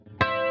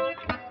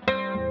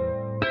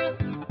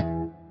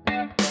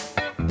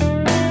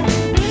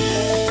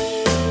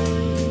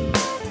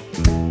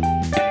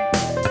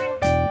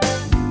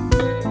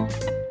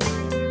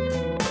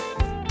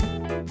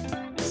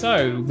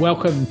Hello,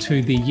 welcome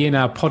to the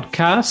Yena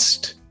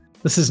podcast.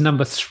 This is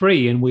number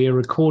 3, and we are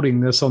recording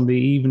this on the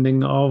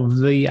evening of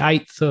the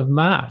 8th of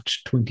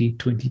March,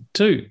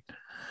 2022.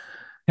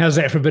 How's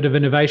that for a bit of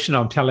innovation?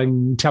 I'm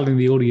telling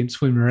the audience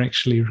when we're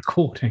actually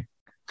recording.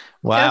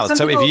 Wow!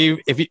 So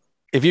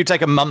if you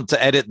take a month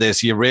to edit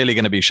this, you're really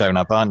going to be shown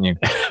up, aren't you?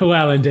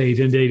 Well, indeed,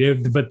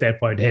 but that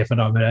won't happen.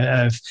 I'm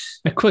a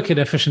quick and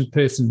efficient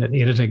person at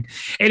editing.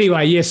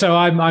 Anyway, yeah. So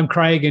I'm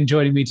Craig, and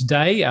joining me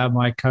today are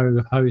my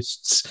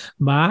co-hosts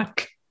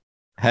Mark,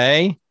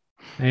 hey,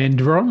 and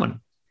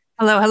Roman.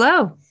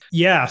 Hello.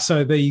 Yeah.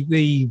 So the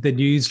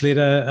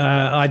newsletter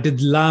I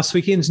did last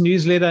weekend's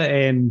newsletter,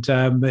 and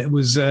it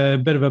was a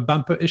bit of a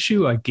bumper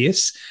issue, I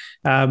guess.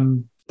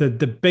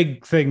 The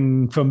big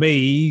thing for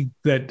me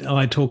that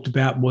I talked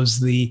about was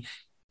the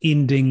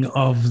ending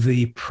of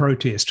the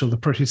protest, or the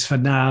protest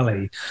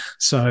finale.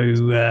 So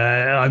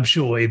I'm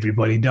sure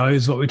everybody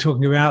knows what we're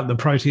talking about. The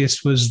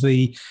protest was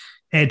the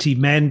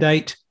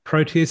anti-mandate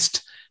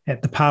protest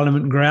at the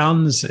Parliament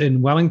grounds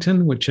in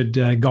Wellington, which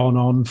had gone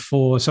on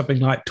for something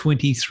like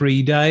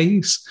 23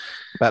 days.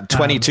 About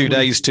 22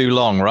 days too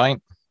long, right?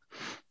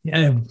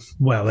 Yeah,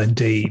 well,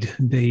 indeed.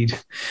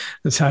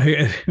 So,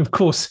 of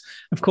course,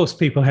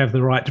 people have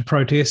the right to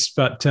protest,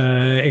 but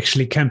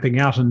actually camping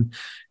out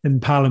in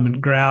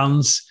Parliament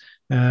grounds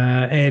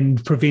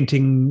and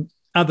preventing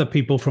other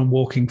people from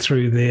walking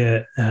through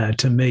there,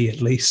 to me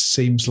at least,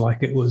 seems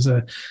like it was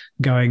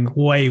going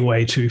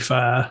way too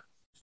far.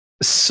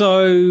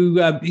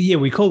 So,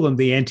 we call them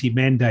the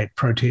anti-mandate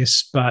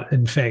protests, but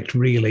in fact,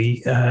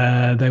 really,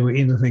 they were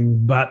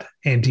anything but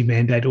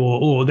anti-mandate,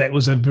 or that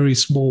was a very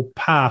small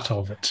part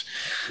of it.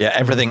 Yeah,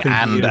 everything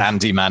and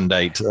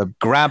anti-mandate. A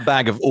grab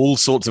bag of all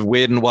sorts of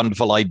weird and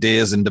wonderful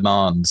ideas and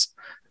demands.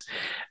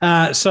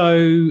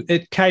 So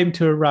it came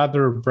to a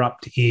rather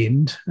abrupt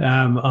end.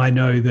 I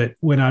know that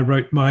when I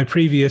wrote my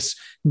previous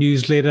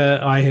newsletter,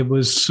 I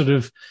was sort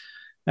of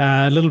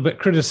a little bit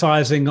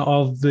criticising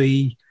of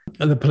the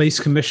police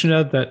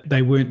commissioner, that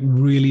they weren't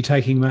really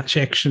taking much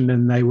action,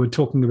 and they were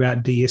talking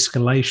about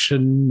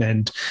de-escalation,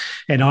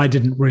 and I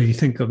didn't really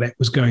think that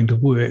was going to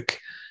work.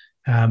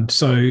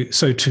 So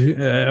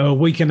to a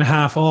week and a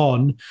half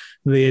on,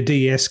 the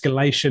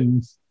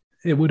de-escalation,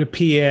 it would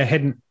appear,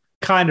 hadn't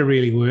kind of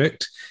really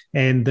worked,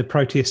 and the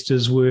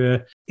protesters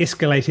were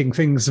escalating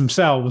things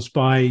themselves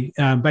by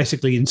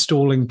basically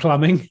installing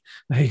plumbing.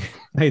 They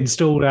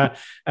installed a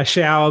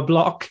shower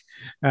block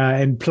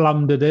and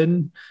plumbed it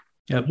in.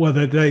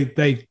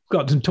 They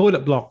got some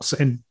toilet blocks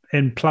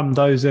and plumbed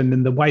those in,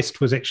 and the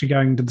waste was actually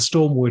going to the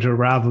stormwater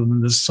rather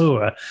than the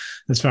sewer,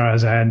 as far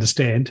as I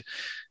understand,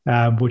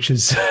 which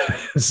is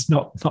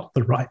not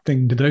the right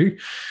thing to do.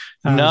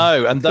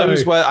 No, and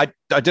those were, I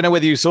don't know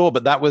whether you saw,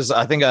 but that was,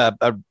 I think,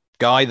 a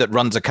guy that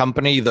runs a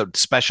company that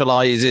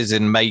specializes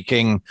in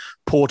making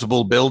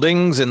portable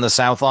buildings in the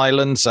South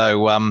Island.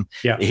 So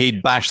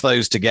he'd bash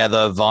those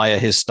together via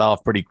his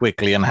staff pretty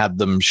quickly and had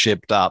them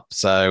shipped up.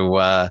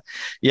 So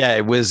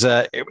it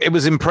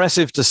was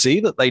impressive to see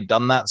that they'd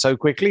done that so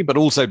quickly, but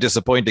also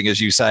disappointing, as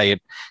you say.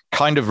 It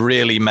kind of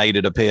really made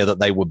it appear that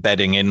they were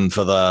bedding in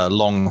for the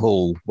long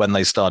haul when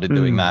they started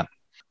doing that.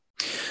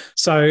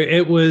 So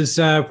it was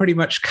pretty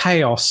much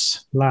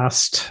chaos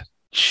last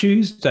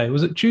Tuesday.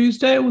 Was it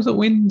Tuesday or was it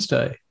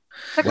Wednesday?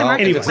 It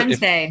was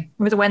Wednesday.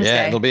 It was a Wednesday.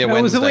 Yeah, it'll be a Wednesday.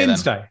 It was a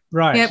Wednesday, then.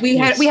 Right? Yeah,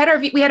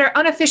 we had our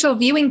unofficial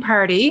viewing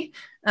party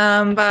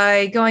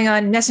by going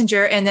on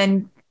Messenger and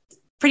then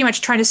pretty much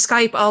trying to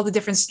Skype all the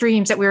different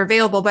streams that were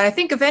available. But I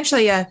think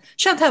eventually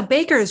Chantal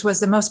Baker's was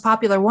the most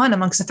popular one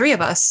amongst the three of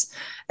us,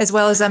 as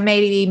well as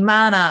maybe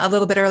Mana a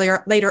little bit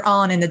later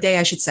on in the day,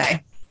 I should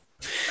say.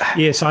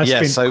 Yes, I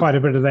spent quite a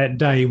bit of that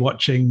day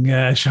watching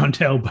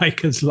Chantal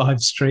Baker's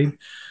live stream.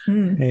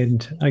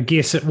 And I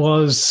guess it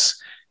was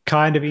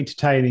kind of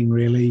entertaining,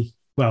 really.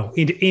 Well,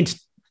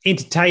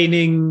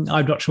 entertaining,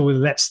 I'm not sure whether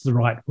that's the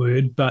right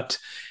word, but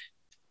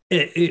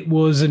it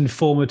was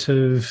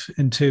informative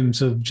in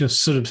terms of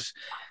just sort of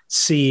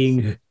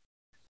seeing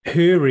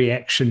her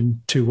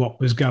reaction to what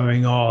was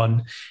going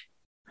on.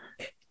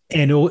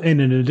 And in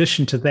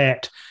addition to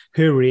that,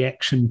 her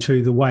reaction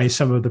to the way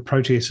some of the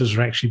protesters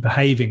were actually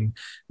behaving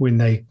when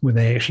they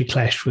actually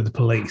clashed with the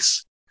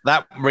police.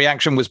 That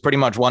reaction was pretty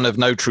much one of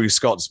no true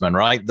Scotsman,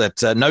 right?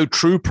 That no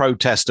true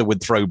protester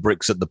would throw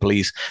bricks at the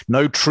police.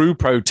 No true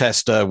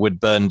protester would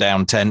burn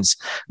down tents.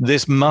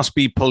 This must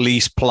be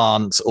police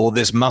plants, or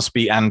this must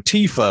be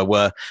Antifa,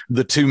 were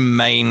the two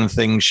main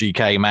things she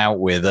came out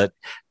with.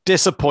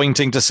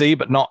 Disappointing to see,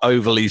 but not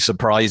overly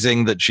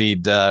surprising that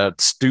she'd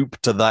stoop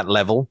to that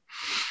level.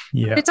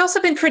 Yeah. It's also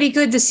been pretty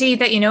good to see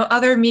that,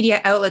 other media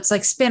outlets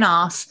like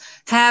Spinoff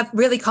have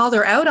really called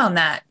her out on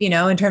that,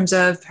 in terms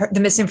of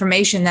the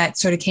misinformation that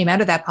sort of came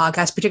out of that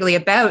podcast, particularly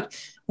about,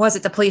 was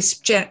it the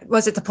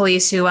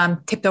police who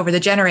tipped over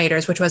the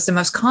generators, which was the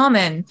most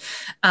common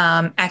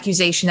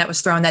accusation that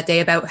was thrown that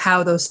day about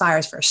how those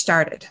fires first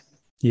started.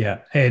 Yeah.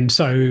 And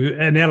so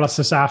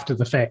analysis after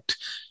the fact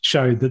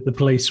showed that the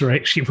police were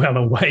actually well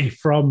away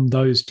from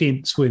those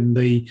tents when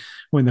the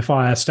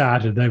fire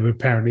started. They were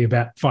apparently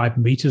about 5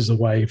 meters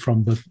away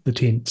from the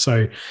tent.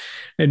 So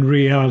in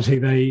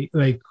reality,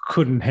 they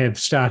couldn't have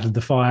started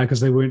the fire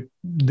because they weren't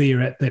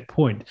there at that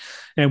point.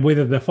 And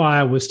whether the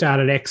fire was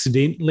started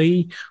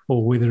accidentally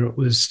or whether it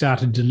was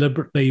started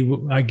deliberately,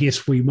 I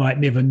guess we might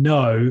never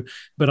know.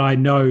 But I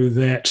know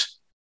that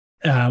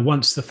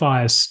once the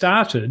fire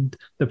started,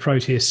 the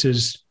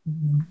protesters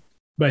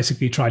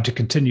basically tried to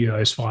continue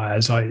those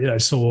fires. I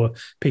saw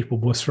people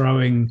were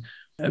throwing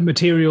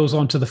materials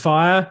onto the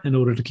fire in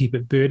order to keep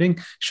it burning.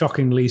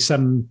 Shockingly,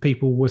 some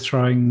people were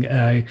throwing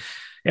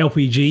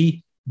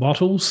LPG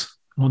bottles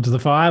onto the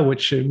fire,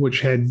 which would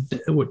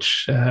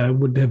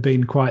have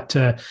been quite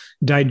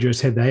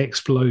dangerous had they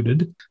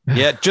exploded.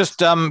 Yeah, just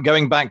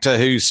going back to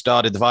who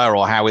started the fire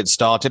or how it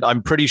started,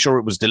 I'm pretty sure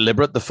it was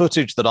deliberate. The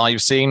footage that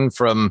I've seen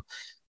from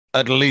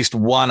at least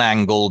one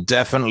angle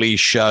definitely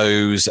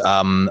shows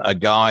a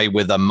guy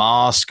with a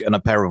mask and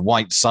a pair of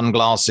white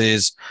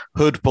sunglasses,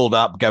 hood pulled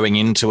up, going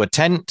into a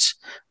tent.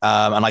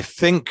 And I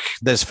think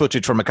there's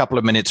footage from a couple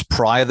of minutes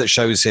prior that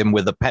shows him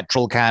with a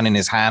petrol can in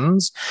his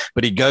hands.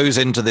 But he goes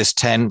into this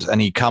tent and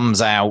he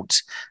comes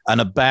out, and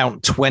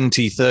about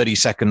 20, 30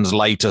 seconds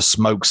later,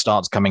 smoke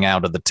starts coming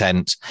out of the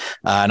tent.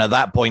 And at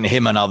that point,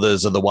 him and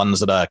others are the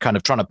ones that are kind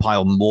of trying to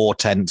pile more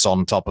tents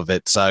on top of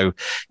it. So,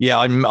 yeah,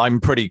 I'm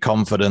pretty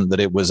confident that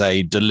it was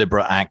a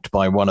deliberate act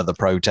by one of the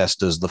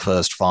protesters, the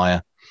first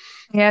fire.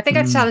 Yeah, I think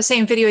I saw the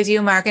same video as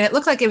you, Mark, and it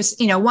looked like it was,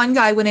 one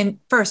guy went in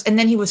first, and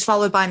then he was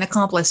followed by an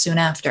accomplice soon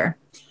after.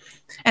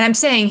 And I'm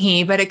saying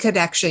he, but it could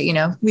actually,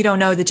 we don't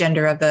know the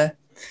gender of the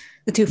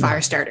two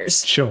fire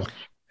starters. Sure.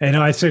 And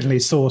I certainly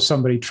saw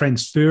somebody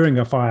transferring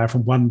a fire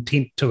from one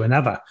tent to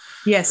another.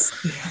 Yes.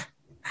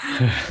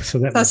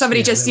 So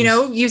somebody just,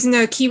 using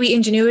their Kiwi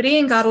ingenuity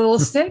and got a little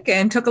stick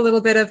and took a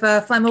little bit of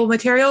flammable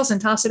materials and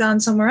tossed it on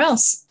somewhere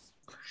else.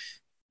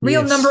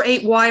 Real number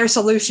 8 wire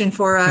solution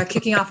for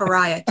kicking off a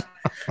riot.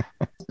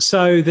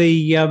 So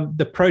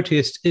the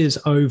protest is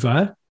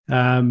over.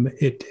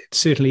 It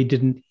certainly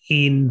didn't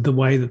end the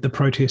way that the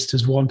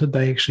protesters wanted.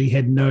 They actually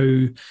had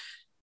no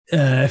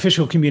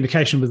official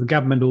communication with the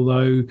government,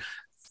 although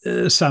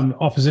some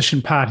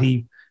opposition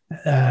party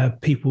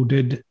people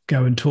did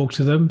go and talk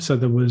to them. So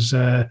there was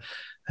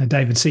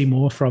David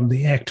Seymour from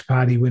the ACT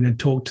Party went and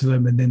talked to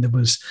them. And then there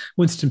was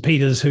Winston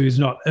Peters, who's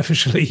not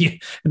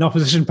officially an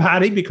opposition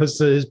party because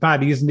his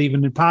party isn't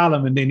even in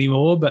Parliament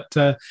anymore, but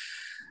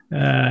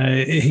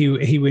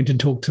he went and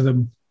talked to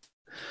them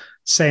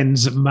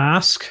sans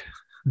mask,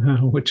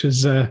 which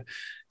is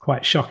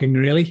quite shocking,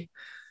 really.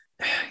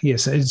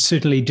 Yes, it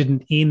certainly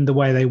didn't end the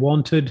way they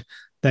wanted.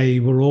 They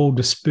were all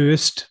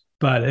dispersed,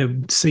 but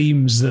it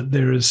seems that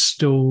there is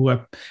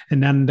still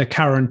an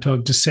undercurrent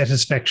of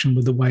dissatisfaction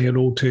with the way it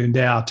all turned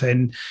out.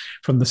 And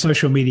from the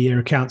social media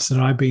accounts that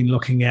I've been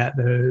looking at,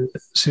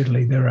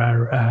 certainly there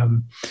are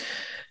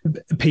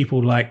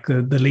people like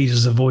the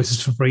leaders of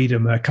Voices for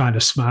Freedom are kind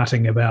of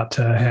smarting about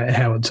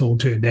how it's all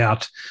turned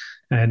out.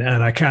 And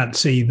I can't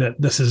see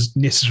that this is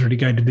necessarily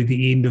going to be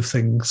the end of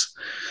things.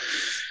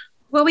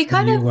 Well, we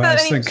kind of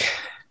think...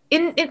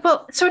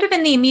 sort of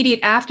in the immediate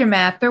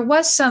aftermath, there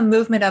was some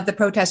movement of the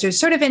protesters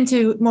sort of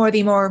into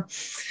the more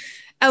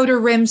outer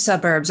rim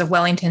suburbs of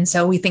Wellington.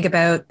 So we think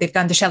about, they've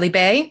gone to Shelley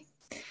Bay.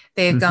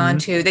 They've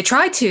they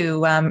tried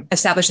to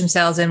establish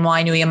themselves in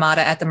Wainuiomata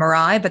at the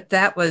Marae, but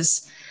that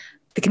was,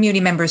 the community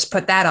members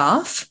put that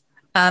off.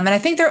 And I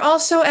think they're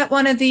also at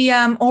one of the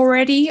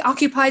already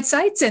occupied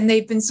sites, and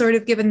they've been sort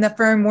of given the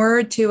firm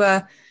word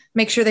to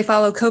make sure they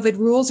follow COVID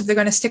rules if they're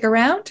going to stick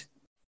around.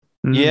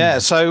 Yeah,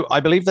 so I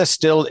believe they're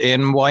still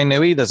in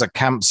Wainui. There's a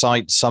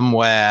campsite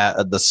somewhere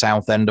at the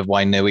south end of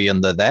Wainui,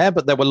 and they're there,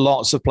 but there were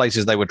lots of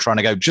places they were trying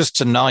to go. Just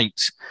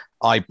tonight,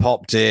 I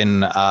popped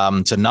in to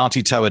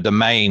Ngāti Toa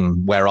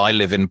Domain, where I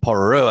live in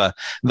Pororua.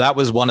 That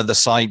was one of the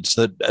sites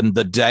that, and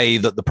the day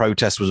that the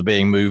protest was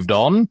being moved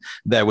on,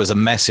 there was a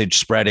message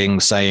spreading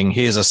saying,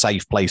 here's a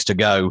safe place to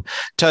go.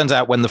 Turns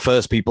out when the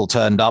first people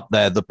turned up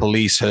there, the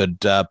police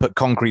had put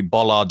concrete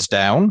bollards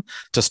down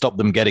to stop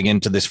them getting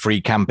into this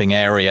free camping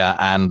area,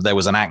 and there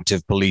was an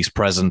active police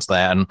presence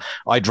there. And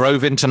I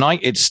drove in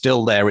tonight. It's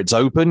still there. It's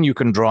open. You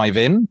can drive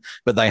in,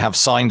 but they have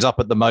signs up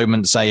at the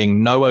moment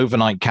saying no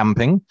overnight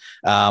camping.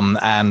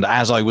 And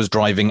as I was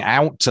driving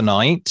out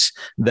tonight,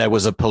 there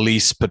was a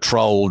police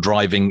patrol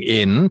driving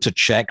in to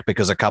check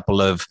because a couple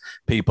of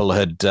people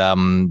had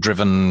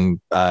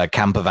driven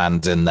camper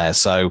vans in there.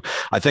 So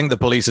I think the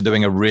police are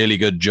doing a really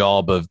good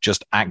job of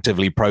just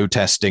actively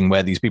protesting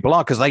where these people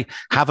are, because they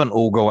haven't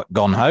all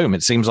gone home.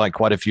 It seems like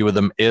quite a few of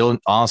them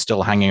are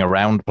still hanging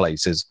around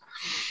places.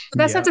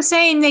 That's not the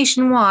same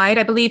nationwide.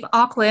 I believe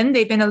Auckland,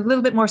 they've been a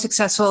little bit more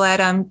successful at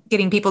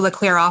getting people to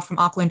clear off from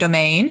Auckland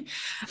Domain.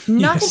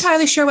 Not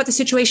entirely sure what the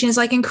situation is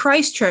like in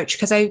Christchurch,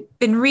 because I've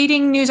been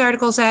reading news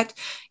articles that,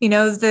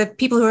 the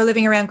people who are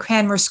living around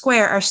Cranmer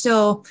Square are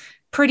still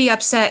pretty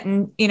upset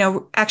and,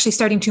 actually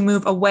starting to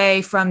move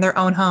away from their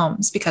own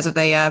homes because of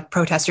the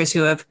protesters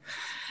who have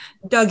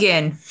dug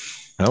in.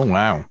 Oh,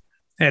 wow.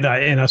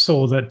 And I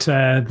saw that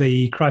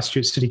the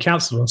Christchurch City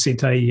Council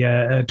sent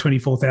a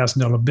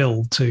 $24,000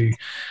 bill to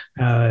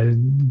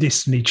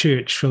Destiny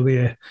Church for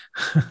their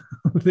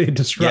their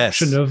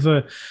disruption of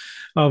the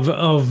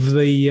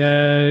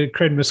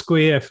Cranmer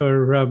Square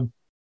for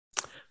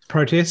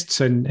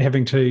protests and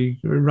having to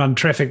run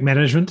traffic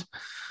management.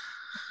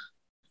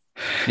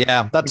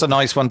 Yeah, that's a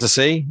nice one to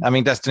see. I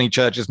mean, Destiny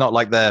Church is not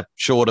like they're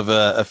short of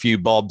a few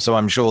bob, so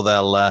I'm sure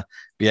they'll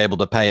be able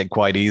to pay it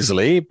quite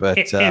easily.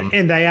 But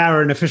and they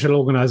are an official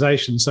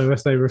organisation, so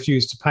if they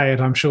refuse to pay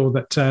it, I'm sure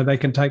that they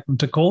can take them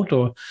to court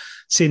or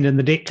send in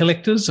the debt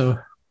collectors.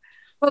 Or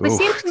well, they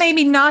seem to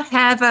maybe not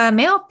have a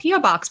mail PO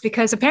box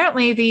because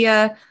apparently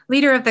the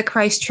leader of the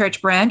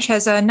Christchurch branch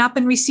has not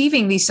been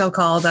receiving these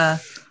so-called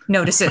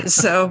notices.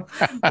 So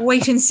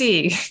wait and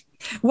see.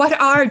 What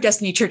are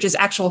Destiny Church's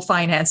actual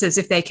finances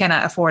if they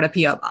cannot afford a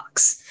PO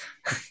box?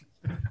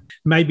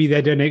 Maybe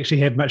they don't actually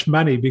have much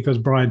money because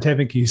Brian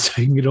Tavenke is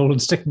taking it all and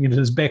sticking it in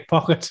his back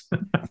pocket.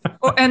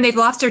 And they've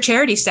lost their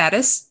charity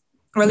status,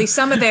 or at least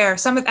some of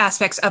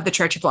aspects of the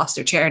church have lost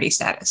their charity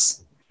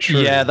status.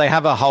 True. Yeah, they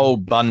have a whole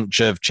bunch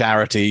of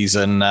charities,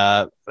 and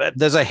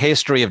there's a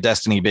history of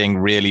Destiny being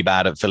really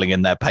bad at filling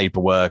in their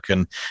paperwork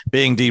and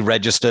being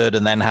deregistered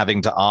and then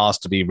having to ask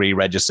to be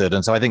re-registered.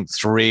 And so I think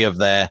 3 of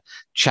their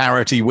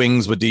charity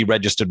wings were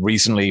deregistered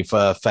recently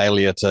for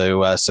failure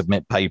to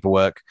submit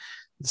paperwork.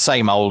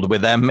 Same old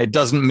with them. It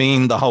doesn't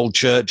mean the whole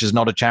church is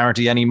not a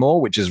charity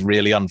anymore, which is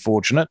really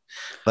unfortunate.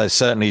 They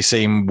certainly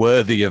seem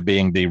worthy of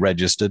being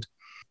deregistered.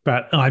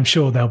 But I'm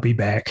sure they'll be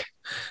back.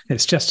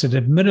 It's just an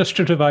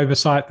administrative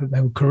oversight that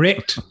they will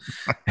correct,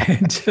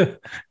 and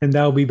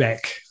they'll be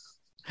back.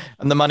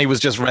 And the money was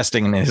just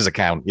resting in his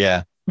account.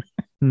 Yeah.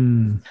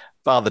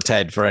 Father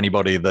Ted, for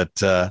anybody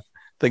that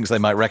thinks they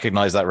might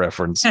recognize that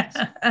reference.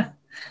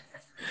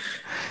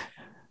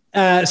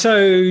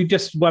 So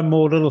just one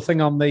more little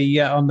thing on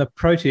the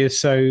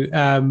protest. So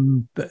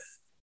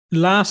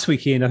last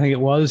weekend, I think it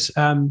was,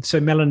 so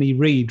Melanie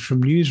Reid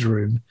from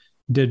Newsroom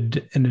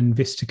did an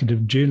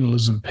investigative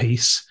journalism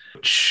piece,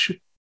 which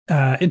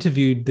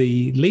interviewed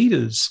the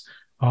leaders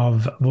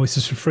of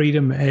Voices for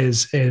Freedom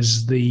as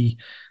the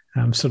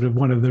sort of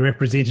one of the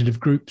representative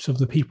groups of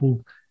the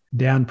people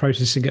down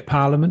protesting at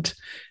Parliament.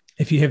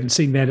 If you haven't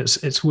seen that,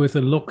 it's worth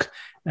a look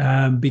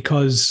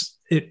because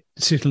it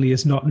certainly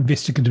is not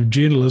investigative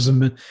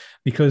journalism,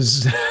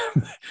 because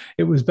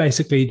it was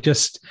basically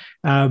just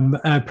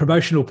a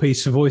promotional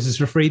piece for Voices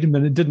for Freedom,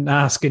 and it didn't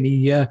ask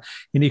any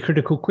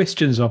critical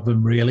questions of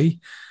them, really.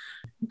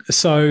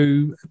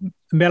 So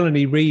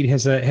Melanie Reid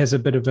has a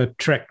bit of a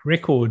track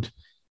record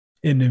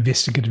in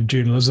investigative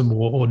journalism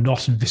or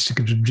not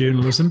investigative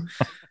journalism.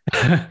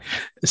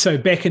 So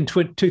back in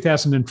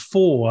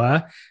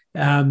 2004,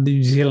 the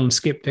New Zealand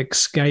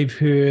Skeptics gave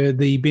her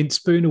the Bent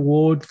Spoon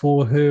Award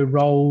for her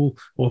role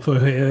or for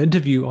her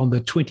interview on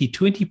the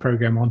 2020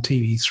 program on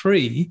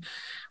TV3,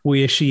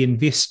 where she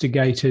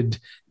investigated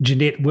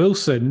Jeanette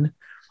Wilson,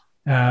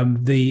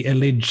 the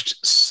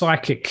alleged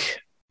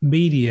psychic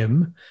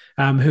medium,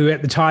 who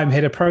at the time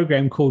had a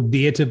program called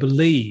Dare to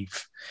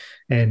Believe.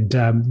 And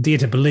Dare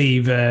to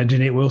Believe,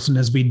 Jeanette Wilson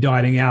has been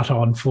dining out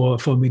on for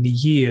many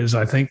years,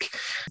 I think.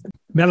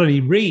 Melanie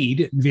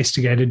Reid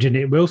investigated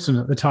Jeanette Wilson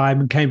at the time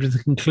and came to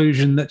the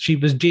conclusion that she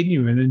was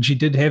genuine and she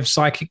did have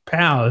psychic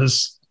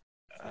powers.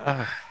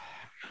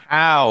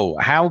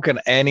 How can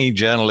any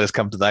journalist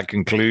come to that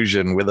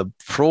conclusion with a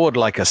fraud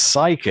like a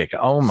psychic?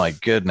 Oh, my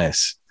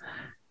goodness.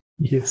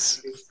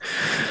 Yes.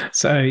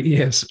 So,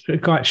 yes,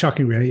 quite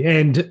shocking, really.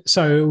 And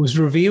so it was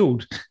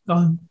revealed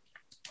on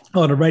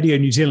a Radio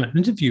New Zealand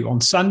interview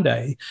on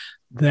Sunday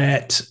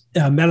that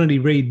Melanie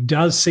Reid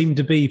does seem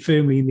to be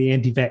firmly in the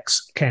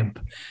anti-vax camp.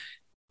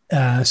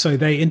 So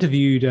they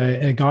interviewed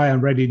a guy on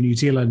Radio New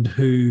Zealand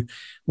who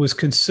was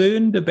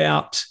concerned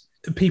about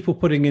people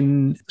putting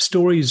in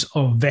stories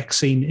of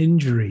vaccine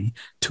injury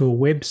to a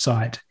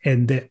website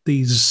and that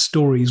these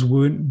stories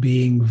weren't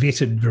being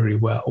vetted very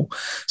well.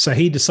 So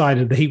he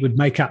decided that he would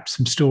make up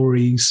some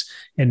stories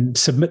and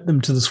submit them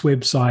to this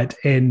website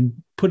and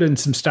put in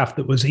some stuff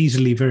that was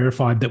easily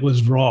verified that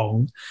was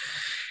wrong.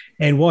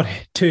 And what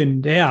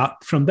turned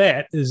out from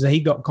that is that he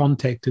got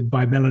contacted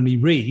by Melanie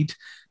Reid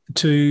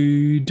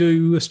to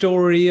do a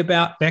story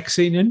about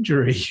vaccine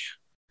injury.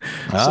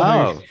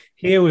 Oh. So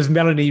here was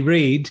Melanie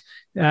Reid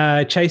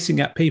chasing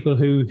up people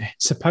who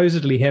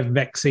supposedly have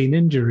vaccine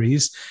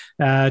injuries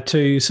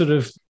to sort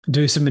of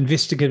do some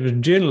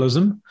investigative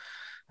journalism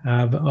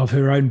of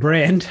her own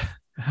brand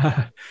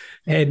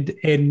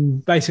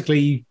and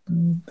basically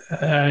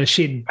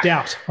shed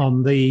doubt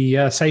on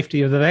the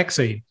safety of the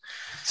vaccine.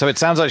 So it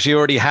sounds like she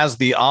already has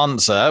the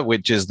answer,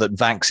 which is that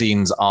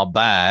vaccines are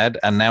bad.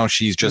 And now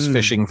she's just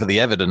fishing for the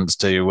evidence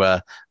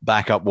to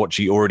back up what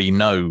she already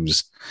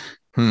knows.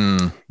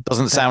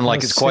 Doesn't sound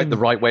like it's quite the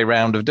right way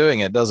round of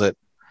doing it, does it?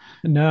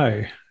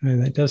 No,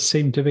 that does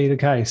seem to be the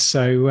case.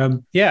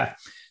 So,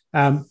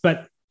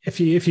 but if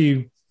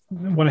you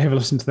want to have a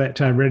listen to that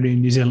Radio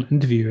New Zealand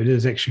interview, it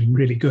is actually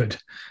really good.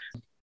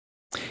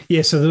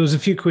 Yeah, so there was a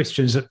few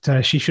questions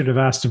that she should have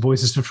asked of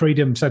Voices for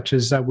Freedom, such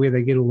as where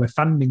they get all their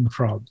funding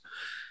from.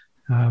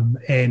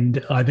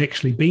 And I've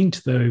actually been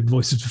to the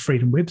Voices for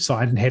Freedom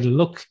website and had a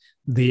look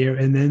there,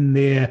 and in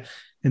their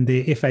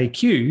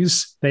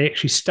FAQs, they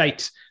actually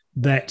state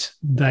that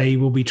they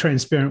will be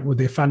transparent with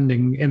their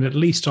funding and at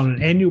least on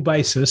an annual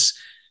basis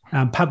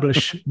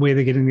publish where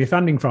they're getting their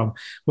funding from.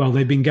 Well,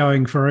 they've been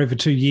going for over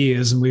 2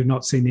 years and we've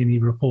not seen any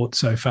reports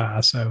so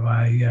far. So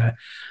I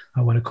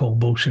want to call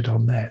bullshit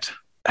on that.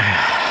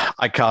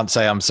 I can't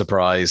say I'm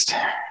surprised.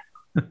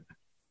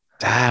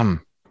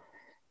 Damn.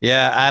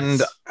 Yeah.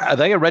 And are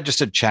they a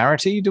registered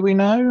charity? Do we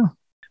know?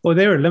 Well,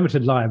 they're a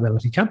limited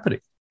liability company.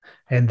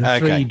 And the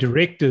three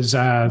directors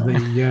are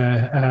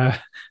the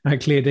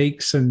Claire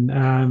Deeks and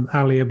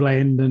Alia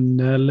Bland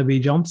and Libby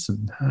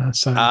Johnson.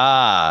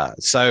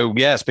 So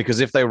yes, because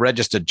if they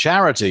registered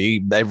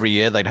charity, every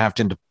year they'd have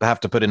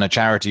to put in a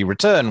charity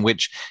return,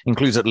 which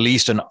includes at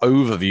least an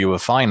overview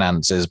of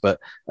finances. But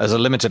as a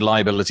limited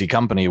liability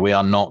company, we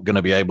are not going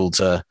to be able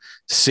to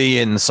see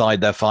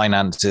inside their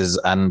finances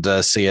and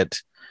see it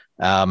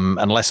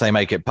unless they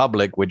make it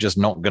public. We're just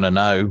not going to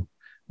know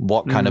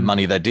what kind of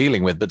money they're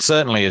dealing with. But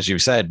certainly, as you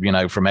said,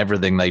 from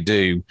everything they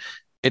do,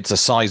 it's a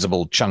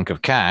sizable chunk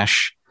of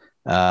cash.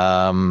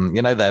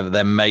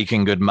 They're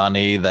making good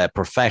money. They're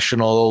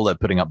professional. They're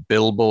putting up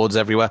billboards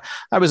everywhere.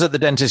 I was at the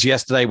dentist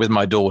yesterday with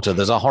my daughter.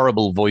 There's a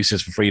horrible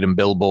Voices for Freedom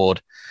billboard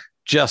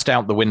just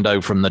out the window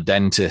from the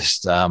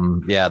dentist.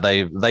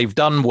 They've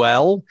done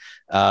well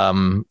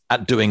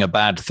at doing a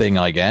bad thing,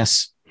 I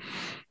guess.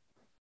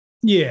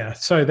 Yeah,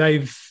 so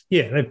they've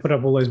put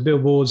up all those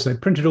billboards, they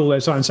printed all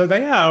those signs. So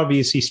they are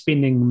obviously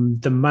spending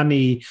the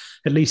money,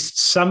 at least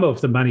some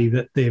of the money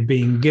that they're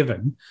being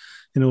given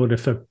in order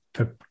to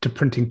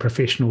printing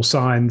professional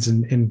signs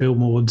and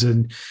billboards.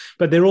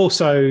 But they're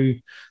also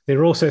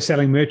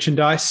selling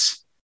merchandise.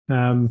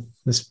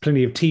 There's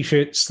plenty of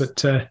T-shirts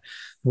that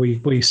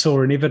we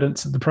saw in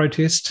evidence at the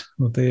protest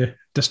with their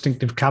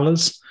distinctive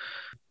colours.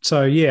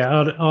 So yeah,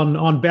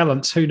 on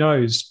balance, who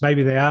knows?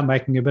 Maybe they are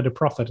making a bit of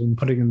profit and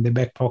putting it in their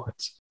back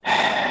pockets.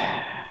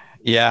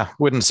 Yeah,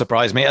 wouldn't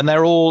surprise me. And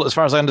they're all, as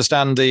far as I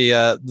understand,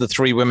 the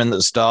three women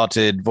that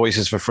started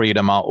Voices for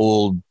Freedom are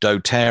all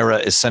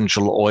doTERRA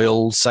essential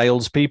oil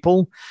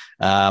salespeople.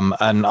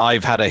 And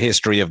I've had a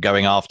history of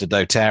going after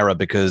doTERRA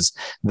because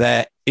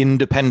they're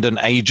independent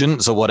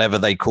agents, or whatever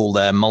they call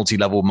their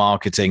multi-level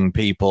marketing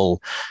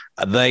people.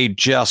 They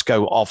just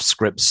go off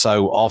script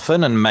so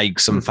often and make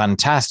some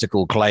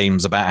fantastical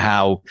claims about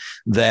how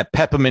their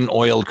peppermint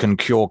oil can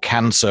cure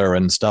cancer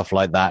and stuff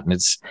like that. And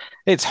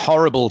it's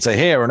horrible to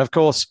hear. And of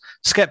course,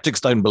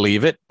 skeptics don't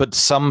believe it, but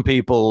some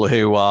people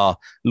who are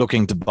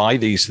looking to buy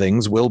these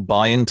things will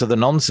buy into the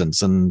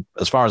nonsense. And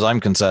as far as I'm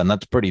concerned,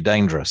 that's pretty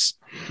dangerous.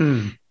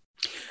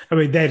 I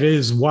mean, that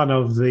is one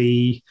of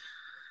the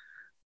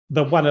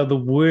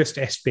worst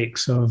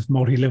aspects of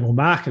multi-level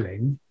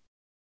marketing,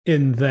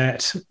 in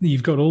that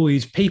you've got all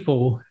these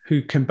people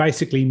who can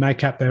basically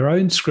make up their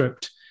own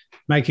script,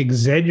 make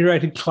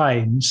exaggerated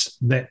claims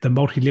that the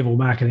multi-level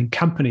marketing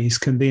companies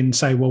can then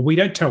say, well, we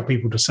don't tell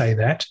people to say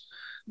that.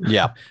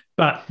 Yeah.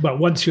 But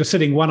once you're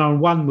sitting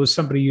one-on-one with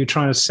somebody you're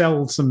trying to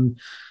sell some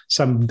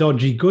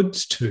dodgy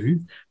goods to,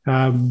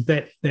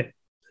 that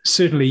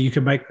certainly you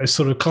can make those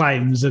sort of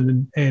claims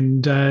and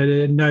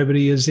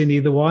nobody is any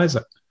the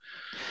wiser.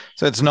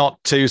 So it's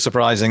not too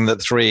surprising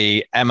that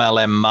three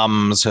MLM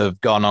mums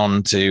have gone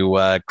on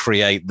to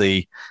create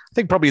I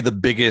think probably the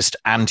biggest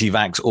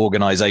anti-vax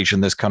organization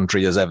this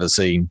country has ever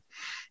seen.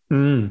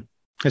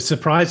 It's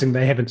surprising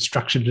they haven't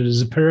structured it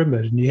as a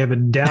pyramid and you have a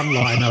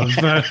downline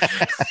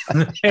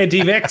of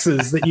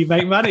anti-vaxxers that you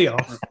make money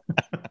off.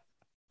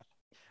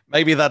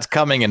 Maybe that's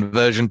coming in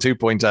version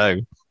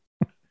 2.0.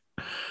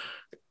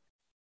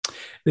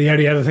 The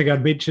only other thing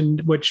I'd mention,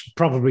 which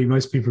probably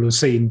most people have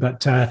seen,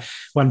 but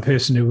one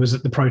person who was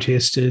at the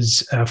protest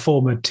is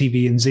former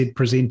TVNZ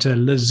presenter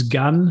Liz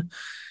Gunn.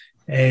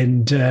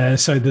 And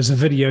so there's a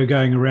video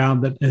going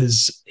around that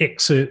is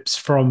excerpts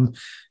from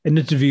an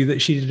interview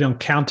that she did on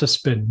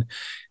Counterspin.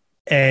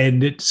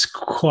 And it's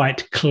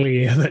quite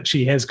clear that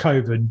she has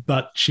COVID,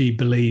 but she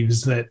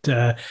believes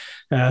that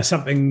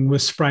something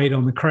was sprayed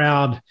on the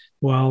crowd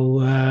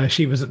while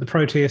she was at the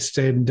protest,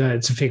 and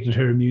it's affected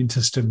her immune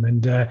system,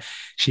 and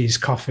she's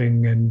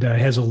coughing and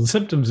has all the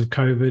symptoms of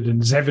COVID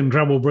and is having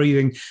trouble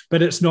breathing,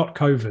 but it's not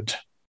COVID.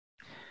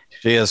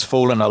 She has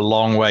fallen a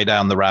long way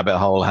down the rabbit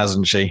hole,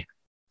 hasn't she?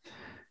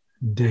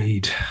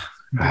 Indeed.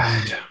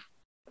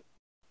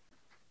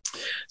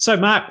 So,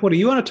 Mark, what do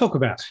you want to talk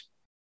about?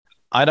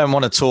 I don't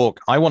want to talk.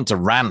 I want to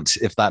rant,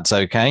 if that's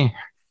okay.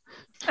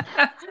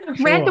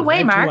 Rant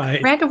away,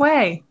 Mark. Rant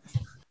away.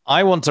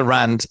 I want to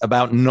rant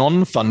about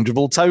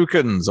non-fungible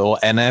tokens, or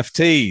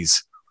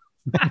NFTs.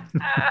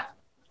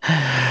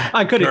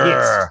 I could have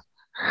guessed.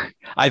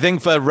 I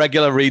think for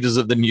regular readers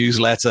of the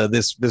newsletter,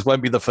 this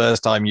won't be the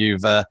first time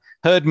you've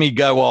heard me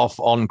go off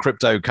on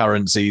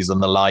cryptocurrencies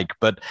and the like.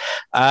 But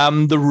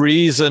the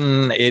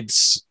reason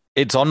it's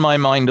on my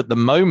mind at the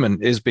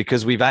moment is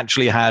because we've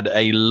actually had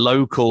a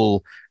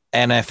local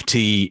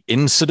NFT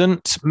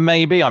incident,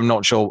 maybe. I'm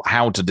not sure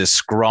how to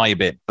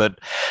describe it, but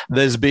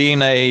there's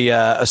been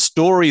a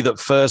story that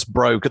first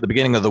broke at the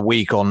beginning of the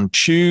week on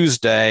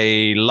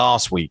Tuesday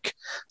last week.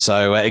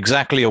 So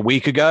exactly a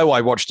week ago,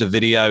 I watched a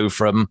video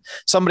from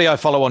somebody I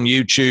follow on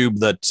YouTube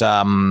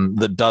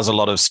that does a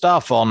lot of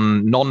stuff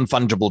on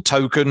non-fungible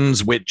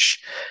tokens,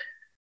 which...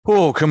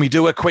 Oh, can we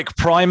do a quick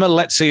primer?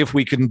 Let's see if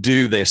we can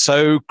do this.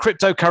 So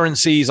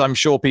cryptocurrencies, I'm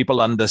sure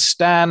people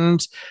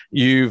understand.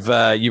 You've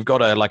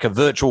got a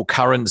virtual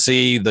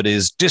currency that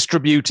is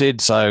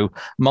distributed. So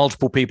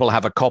multiple people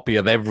have a copy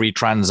of every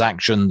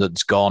transaction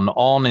that's gone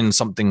on in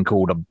something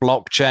called a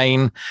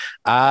blockchain.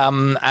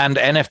 And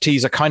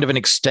NFTs are kind of an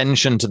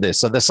extension to this.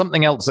 So there's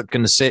something else that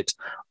can sit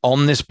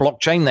on this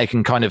blockchain. They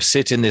can kind of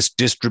sit in this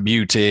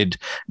distributed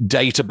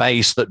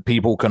database that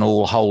people can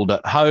all hold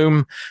at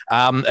home.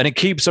 And it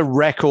keeps a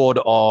record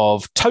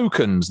of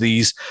tokens.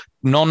 These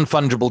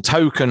non-fungible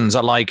tokens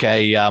are like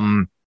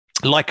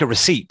a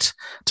receipt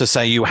to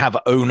say you have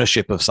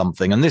ownership of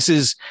something. And this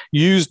is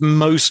used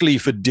mostly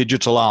for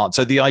digital art.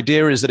 So the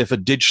idea is that if a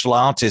digital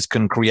artist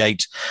can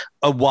create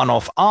a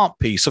one-off art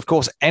piece, of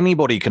course,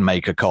 anybody can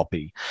make a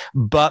copy.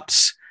 But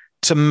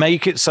to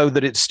make it so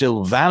that it's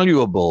still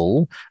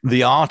valuable,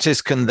 the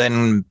artist can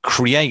then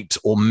create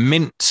or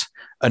mint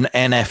an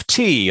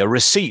NFT, a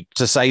receipt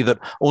to say that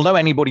although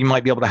anybody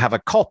might be able to have a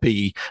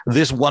copy,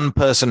 this one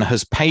person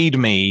has paid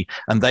me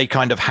and they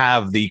kind of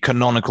have the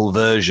canonical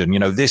version. You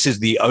know, this is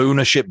the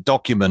ownership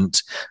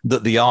document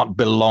that the art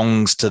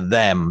belongs to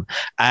them.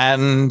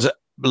 And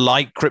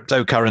like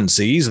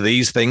cryptocurrencies,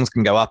 these things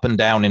can go up and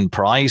down in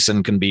price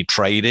and can be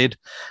traded,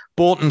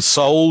 bought and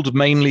sold,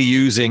 mainly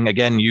using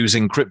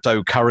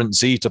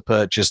cryptocurrency to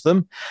purchase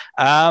them.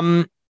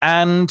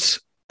 And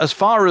as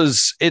far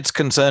as it's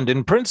concerned,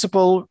 in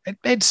principle,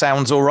 it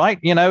sounds all right.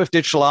 You know, if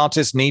digital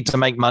artists need to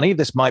make money,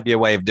 this might be a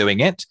way of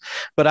doing it.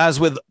 But as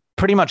with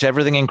pretty much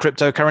everything in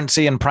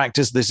cryptocurrency, in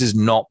practice, this is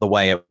not the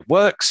way it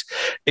works.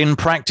 In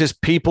practice,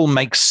 people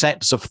make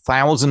sets of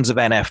thousands of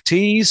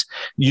NFTs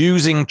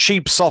using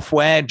cheap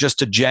software just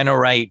to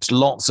generate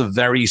lots of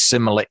very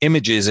similar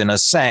images in a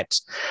set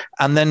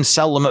and then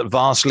sell them at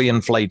vastly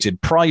inflated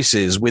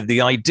prices with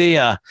the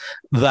idea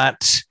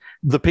that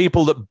the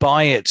people that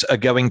buy it are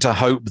going to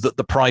hope that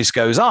the price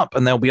goes up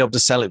and they'll be able to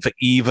sell it for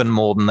even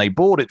more than they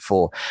bought it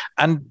for.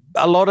 And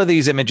a lot of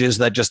these images,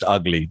 they're just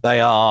ugly. They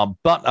are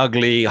butt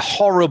ugly,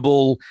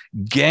 horrible,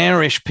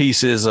 garish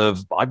pieces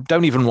of, I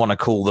don't even want to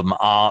call them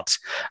art.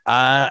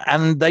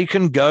 And they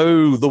can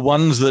go, the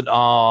ones that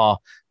are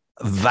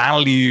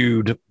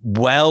valued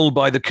well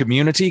by the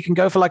community can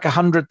go for like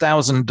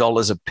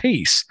 $100,000 a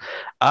piece.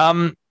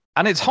 And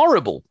it's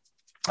horrible.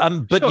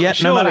 But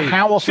yet, no matter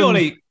how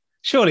often...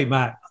 Surely,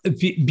 Matt,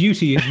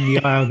 beauty is in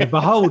the eye of the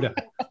beholder.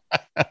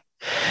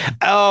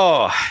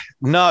 Oh,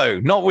 no,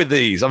 not with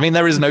these. I mean,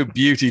 there is no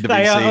beauty to be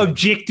seen. They are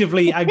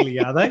objectively ugly,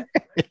 are they?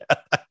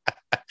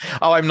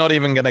 Oh, I'm not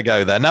even going to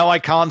go there. No, I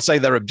can't say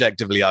they're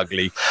objectively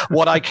ugly.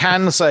 What I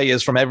can say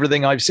is from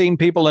everything I've seen,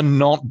 people are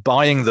not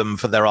buying them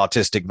for their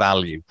artistic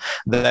value.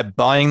 They're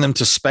buying them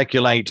to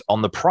speculate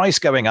on the price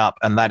going up,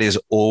 and that is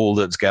all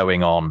that's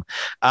going on.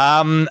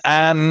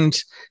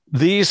 And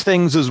these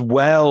things, as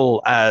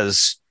well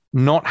as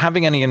not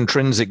having any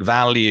intrinsic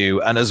value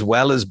and as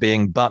well as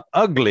being but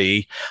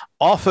ugly,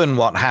 often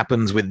what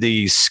happens with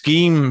these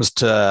schemes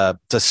to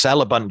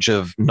sell a bunch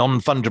of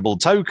non-fungible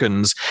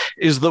tokens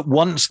is that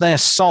once they're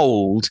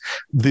sold,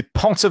 the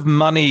pot of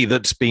money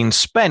that's been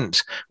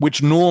spent,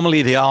 which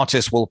normally the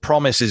artist will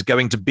promise is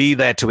going to be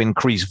there to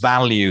increase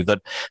value,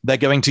 that they're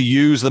going to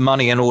use the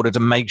money in order to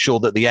make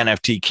sure that the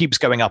NFT keeps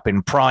going up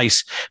in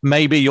price.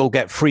 Maybe you'll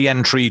get free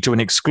entry to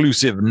an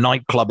exclusive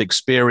nightclub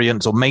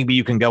experience, or maybe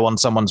you can go on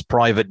someone's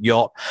private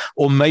yacht,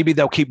 or maybe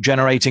they'll keep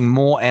generating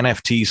more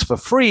NFTs for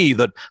free,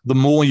 that the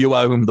more you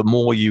own, the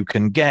more you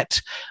can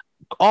get.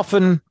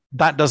 Often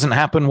that doesn't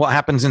happen. What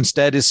happens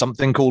instead is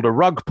something called a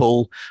rug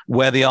pull,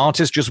 where the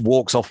artist just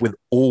walks off with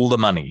all the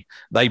money.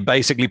 They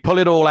basically pull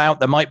it all out.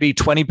 There might be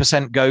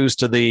 20% goes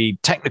to the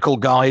technical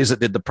guys that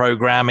did the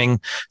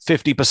programming,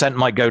 50%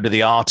 might go to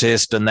the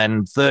artist, and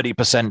then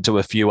 30% to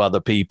a few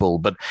other people.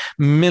 But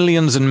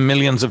millions and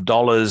millions of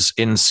dollars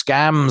in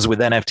scams with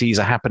NFTs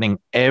are happening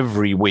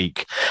every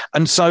week.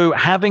 And so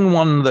having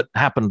one that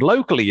happened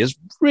locally is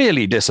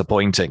really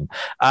disappointing.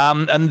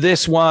 And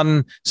this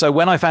one, so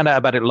when I found out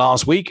about it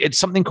last week, it's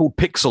something called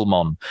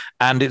Pixelmon,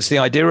 and it's the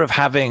idea of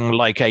having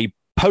like a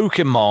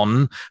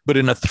Pokemon but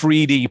in a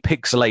 3D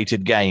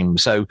pixelated game.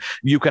 So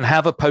you can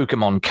have a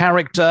Pokemon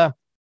character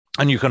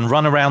and you can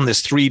run around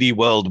this 3D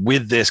world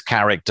with this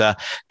character.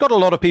 Got a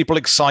lot of people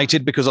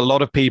excited because a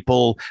lot of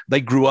people, they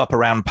grew up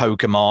around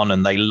Pokemon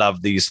and they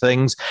love these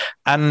things.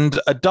 And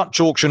a Dutch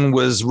auction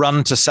was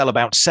run to sell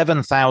about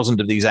 7,000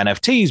 of these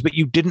NFTs, but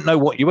you didn't know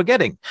what you were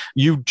getting.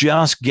 You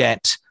just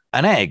get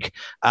an egg.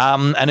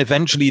 And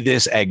eventually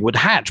this egg would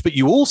hatch, but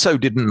you also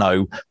didn't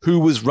know who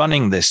was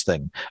running this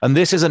thing. And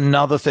this is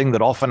another thing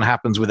that often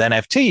happens with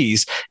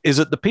NFTs, is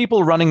that the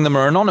people running them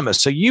are anonymous.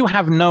 So you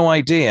have no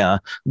idea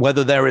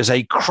whether there is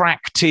a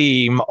crack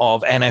team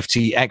of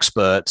NFT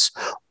experts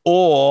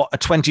or a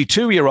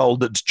 22-year-old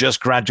that's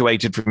just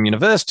graduated from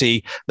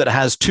university that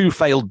has 2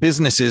 failed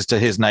businesses to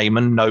his name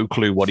and no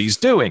clue what he's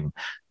doing.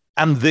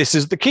 And this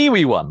is the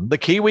Kiwi one. The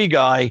Kiwi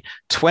guy,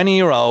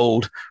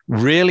 20-year-old,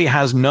 really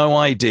has no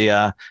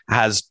idea,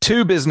 has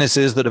 2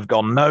 businesses that have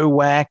gone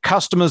nowhere,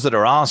 customers that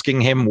are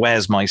asking him,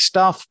 where's my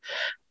stuff?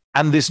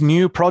 And this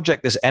new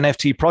project, this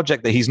NFT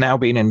project that he's now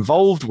been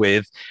involved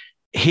with,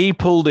 he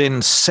pulled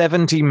in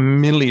 70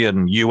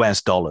 million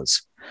US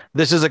dollars.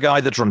 This is a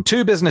guy that's run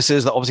 2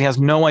 businesses that obviously has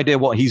no idea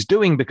what he's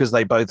doing because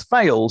they both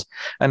failed.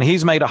 And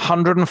he's made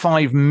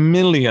 105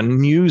 million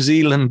New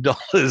Zealand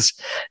dollars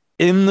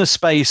in the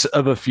space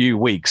of a few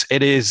weeks.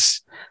 It is,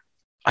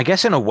 I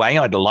guess, in a way,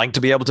 I'd like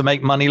to be able to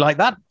make money like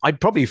that.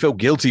 I'd probably feel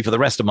guilty for the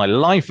rest of my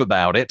life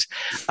about it.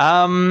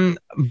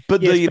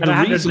 But yes,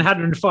 the reason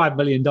 $105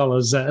 million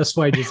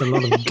assuages a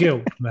lot of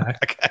guilt,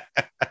 Mac.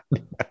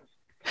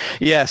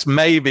 Yes,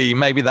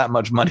 maybe that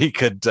much money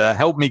could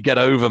help me get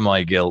over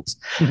my guilt.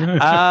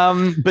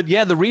 But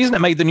yeah, the reason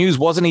it made the news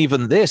wasn't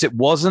even this. It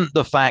wasn't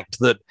the fact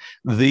that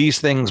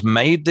these things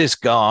made this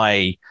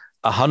guy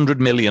 $100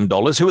 million,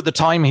 who at the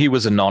time he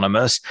was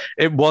anonymous.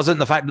 It wasn't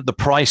the fact that the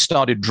price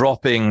started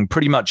dropping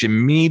pretty much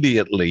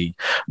immediately.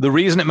 The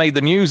reason it made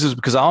the news is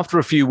because after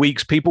a few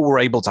weeks, people were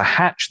able to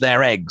hatch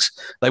their eggs.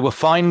 They were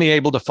finally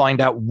able to find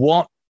out,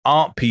 what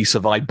art piece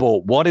have I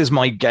bought? What is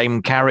my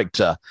game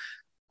character?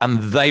 And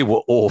they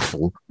were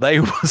awful. They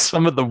were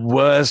some of the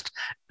worst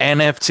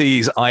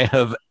NFTs I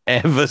have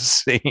ever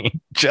seen.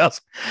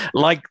 Just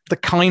like the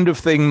kind of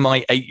thing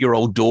my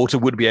 8-year-old daughter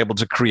would be able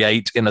to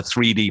create in a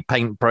 3D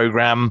paint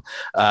program,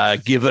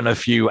 given a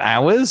few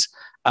hours.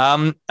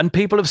 And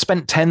people have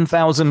spent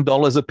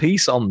 $10,000 a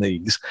piece on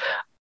these.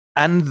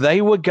 And they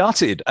were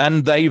gutted.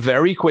 And they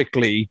very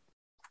quickly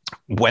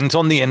went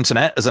on the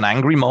internet as an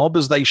angry mob,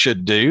 as they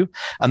should do.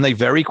 And they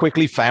very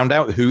quickly found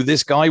out who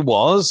this guy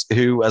was,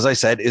 who, as I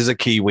said, is a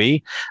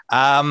Kiwi.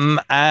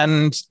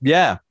 And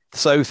yeah,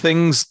 so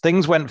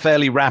things went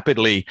fairly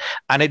rapidly,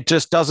 and it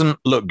just doesn't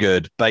look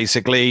good,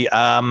 basically.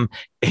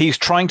 He's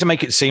trying to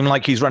make it seem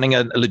like he's running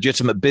a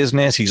legitimate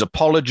business. He's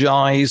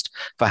apologized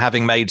for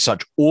having made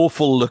such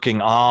awful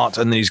looking art,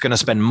 and he's going to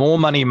spend more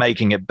money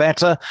making it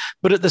better.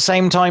 But at the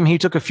same time, he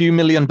took a few $1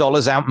 million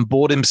out and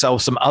bought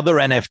himself some other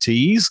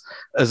NFTs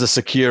as a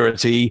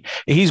security.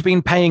 He's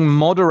been paying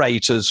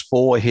moderators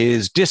for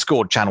his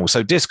Discord channel.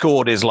 So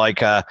Discord is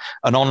like an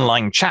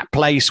online chat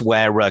place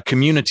where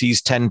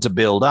communities tend to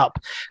build up.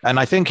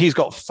 And I think he's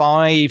got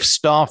 5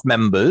 staff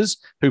members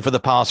who for the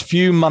past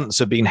few months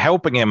have been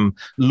helping him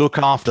look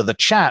after the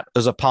chat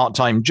as a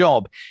part-time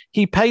job.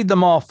 He paid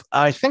them off,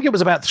 I think it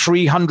was about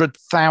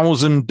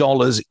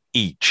 $300,000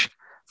 each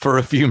for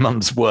a few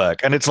months' work.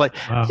 And it's like,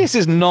 wow, this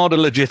is not a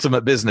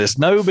legitimate business.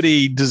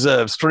 Nobody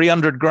deserves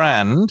 300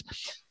 grand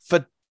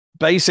for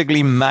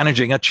basically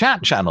managing a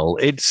chat channel.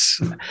 It's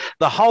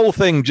the whole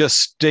thing just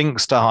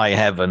stinks to high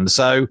heaven.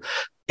 So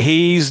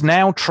he's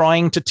now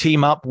trying to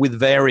team up with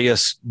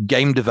various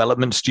game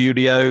development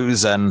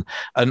studios and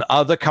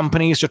other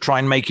companies to try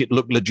and make it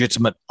look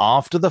legitimate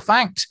after the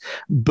fact.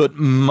 But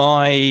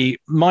my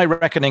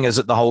reckoning is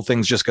that the whole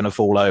thing's just going to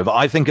fall over.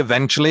 I think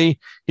eventually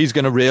he's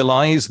going to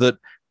realize that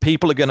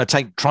people are going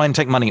to try and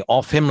take money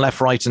off him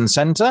left, right, and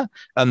center,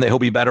 and that he'll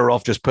be better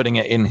off just putting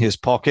it in his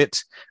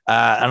pocket.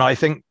 And I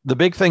think the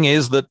big thing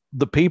is that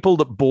the people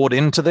that bought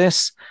into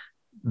this,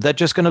 they're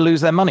just going to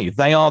lose their money.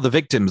 They are the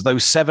victims,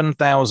 those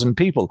 7,000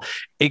 people,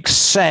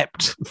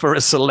 except for a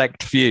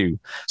select few.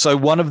 So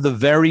one of the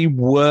very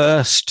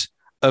worst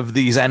of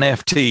these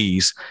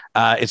NFTs,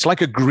 it's like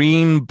a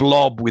green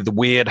blob with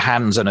weird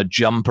hands and a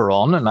jumper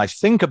on, and I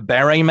think a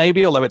beret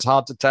maybe, although it's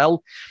hard to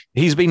tell.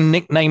 He's been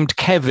nicknamed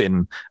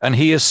Kevin, and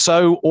he is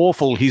so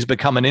awful he's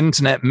become an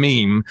internet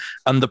meme,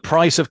 and the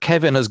price of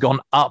Kevin has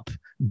gone up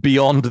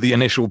beyond the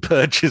initial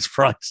purchase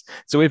price.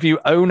 So if you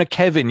own a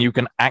Kevin, you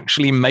can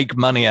actually make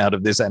money out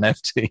of this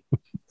NFT.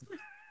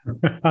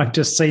 I've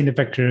just seen a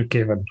picture of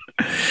Kevin.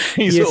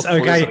 He's yes,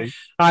 awful, okay.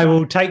 I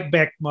will take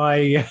back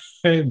my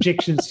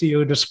objections to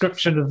your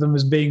description of them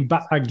as being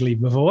butt ugly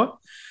before.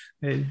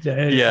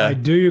 Yeah. I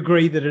do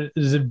agree that it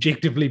is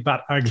objectively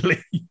butt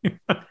ugly.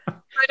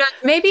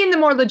 Maybe in the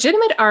more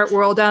legitimate art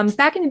world,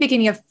 back in the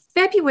beginning of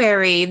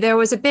February, there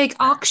was a big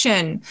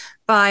auction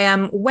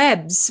by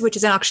Webbs, which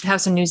is an auction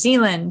house in New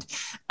Zealand.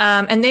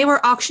 And they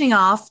were auctioning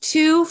off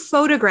 2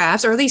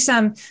 photographs, or at least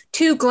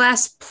 2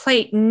 glass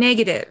plate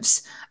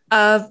negatives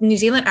of New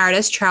Zealand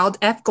artist Charles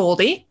F.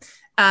 Goldie.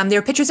 They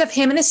were pictures of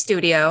him in a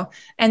studio,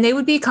 and they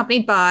would be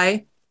accompanied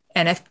by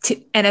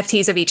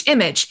NFTs of each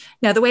image.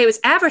 Now, the way it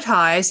was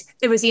advertised,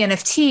 it was the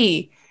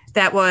NFT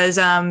that was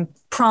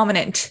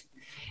prominent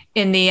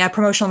in the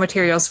promotional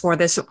materials for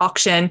this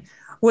auction,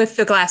 with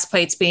the glass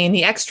plates being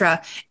the extra.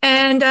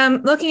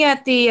 And looking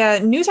at the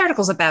news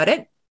articles about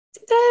it,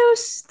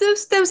 those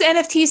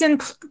NFTs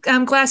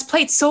and glass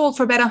plates sold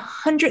for about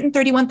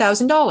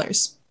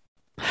 $131,000.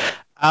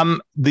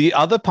 The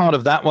other part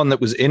of that one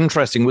that was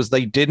interesting was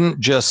they didn't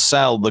just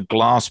sell the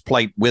glass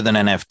plate with an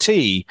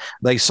NFT.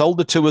 They sold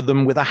the two of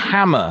them with a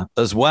hammer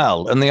as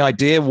well. And the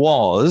idea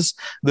was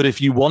that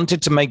if you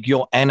wanted to make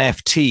your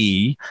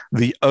NFT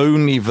the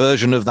only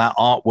version of that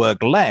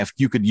artwork left,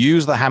 you could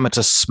use the hammer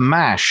to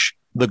smash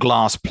the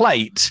glass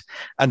plate.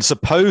 And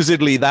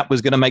supposedly that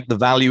was going to make the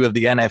value of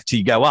the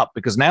NFT go up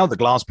because now the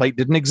glass plate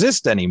didn't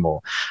exist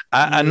anymore.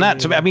 And that,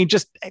 to me, I mean,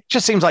 it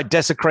just seems like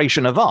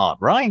desecration of art,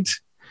 right?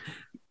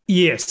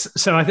 Yes.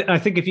 So I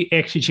think if you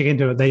actually check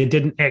into it, they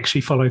didn't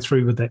actually follow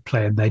through with that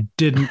plan. They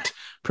didn't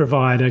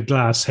provide a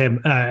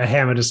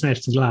hammer to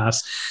smash the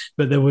glass,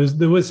 but there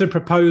was a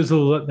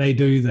proposal that they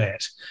do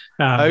that.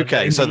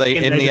 Okay, so they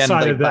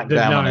decided they backed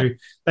down on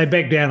it. They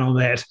backed down on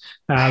that.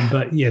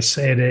 But yes,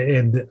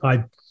 and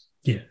I,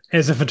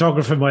 as a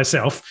photographer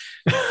myself,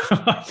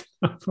 I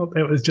thought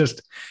that was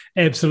just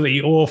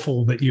absolutely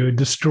awful that you would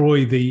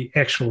destroy the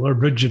actual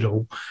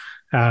original,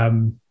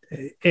 and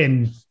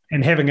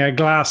having a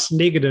glass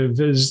negative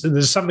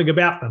there's something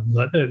about them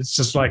that it's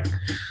just like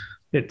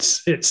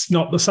it's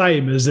not the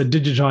same as a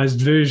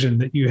digitized version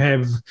that you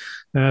have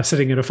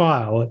sitting in a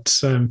file.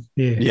 It's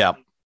yeah.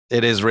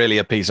 It is really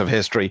a piece of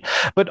history.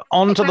 But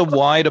on to the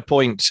wider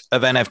point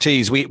of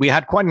NFTs, we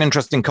had quite an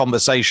interesting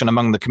conversation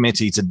among the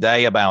committee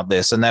today about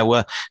this. And there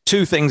were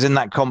two things in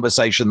that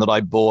conversation that I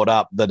brought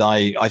up that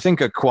I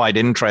think are quite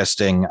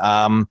interesting.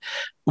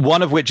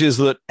 One of which is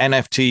that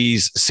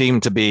NFTs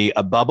seem to be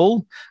a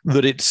bubble,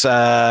 that it's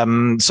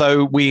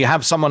so we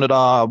have someone at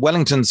our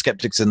Wellington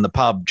Skeptics in the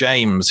Pub,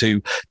 James,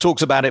 who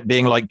talks about it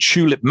being like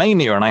tulip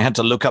mania. And I had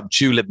to look up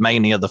tulip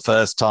mania the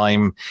first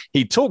time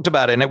he talked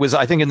about it. And it was,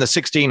 I think, in the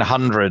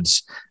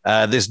 1600s,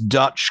 this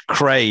Dutch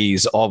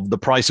craze of the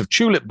price of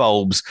tulip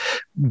bulbs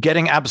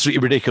getting absolutely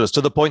ridiculous to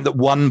the point that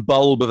one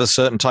bulb of a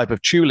certain type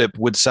of tulip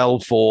would sell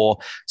for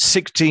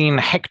 16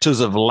 hectares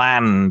of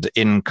land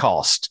in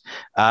cost.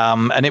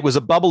 And it was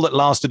a bubble that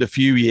lasted a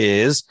few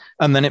years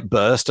and then it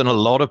burst and a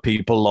lot of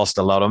people lost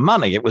a lot of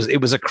money. It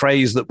was a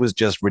craze that was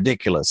just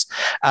ridiculous.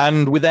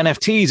 And with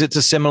NFTs, it's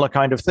a similar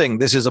kind of thing.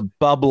 This is a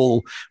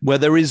bubble where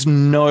there is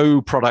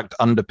no product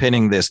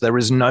underpinning this. There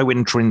is no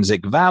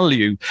intrinsic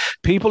value.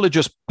 People are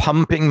just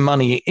pumping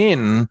money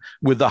in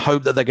with the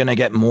hope that they're going to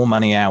get more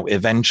money out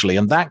eventually.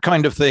 And that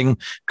kind of thing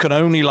can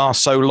only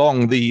last so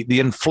long. The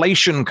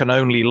inflation can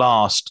only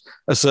last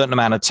a certain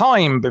amount of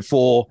time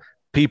before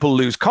people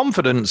lose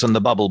confidence and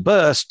the bubble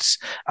bursts,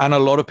 and a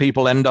lot of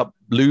people end up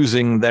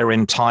losing their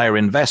entire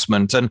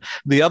investment. And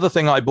the other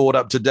thing I brought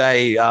up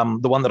today,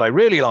 the one that I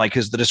really like,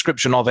 is the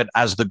description of it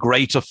as the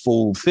greater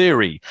fool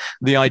theory.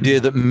 The idea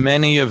that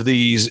many of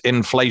these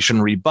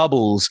inflationary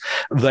bubbles,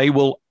 they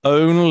will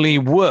only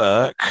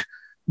work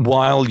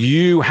while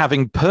you,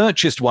 having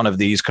purchased one of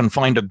these, can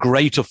find a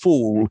greater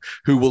fool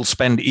who will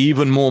spend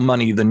even more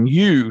money than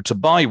you to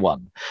buy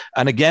one.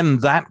 And again,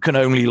 that can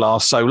only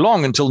last so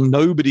long until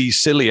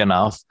nobody's silly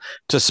enough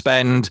to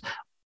spend,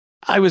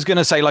 I was going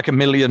to say like $1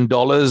 million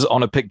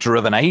on a picture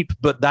of an ape,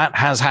 but that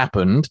has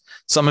happened.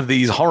 Some of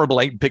these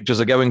horrible ape pictures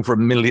are going for $1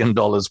 million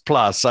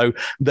plus. So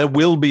there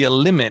will be a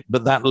limit,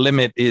 but that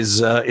limit is,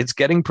 it's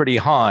getting pretty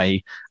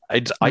high.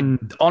 I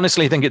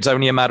honestly think it's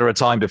only a matter of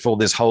time before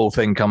this whole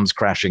thing comes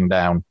crashing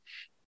down.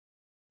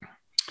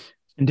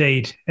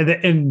 Indeed.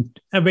 And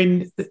I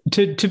mean,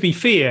 to be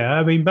fair,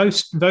 I mean,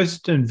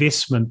 most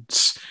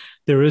investments,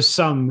 there is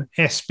some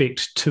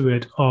aspect to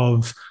it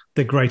of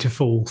the greater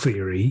fool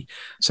theory.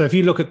 So if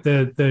you look at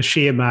the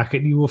share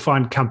market, you will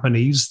find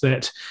companies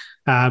that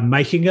are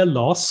making a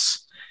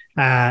loss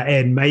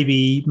and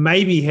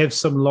maybe have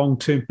some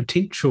long-term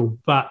potential,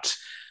 but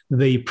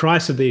the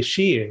price of their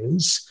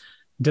shares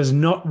does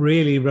not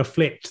really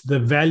reflect the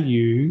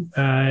value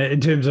in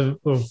terms of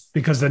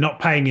because they're not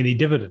paying any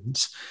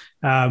dividends.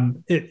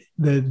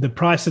 The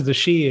price of the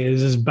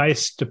shares is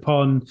based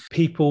upon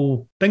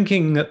people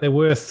thinking that they're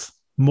worth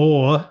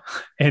more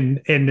and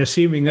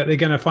assuming that they're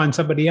going to find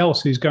somebody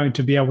else who's going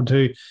to be able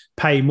to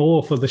pay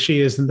more for the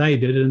shares than they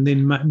did and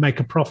then make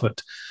a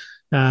profit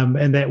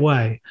in that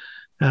way.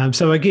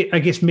 So I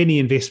guess many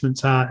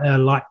investments are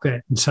like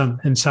that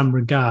in some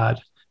regard.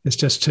 It's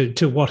just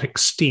to what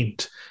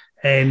extent.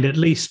 And at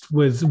least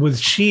with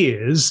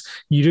shares,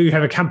 you do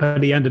have a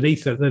company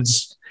underneath it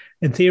that's,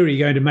 in theory,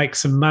 going to make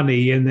some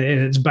money, and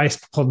it's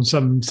based upon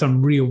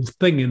some real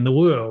thing in the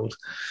world.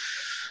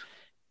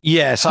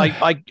 Yes,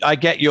 I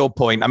get your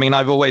point. I mean,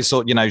 I've always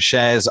thought,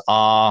 shares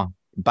are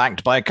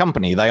backed by a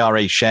company. They are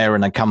a share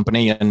in a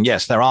company. And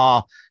yes, there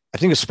are, I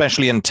think,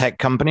 especially in tech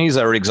companies,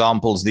 there are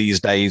examples these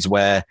days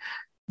where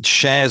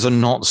shares are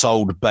not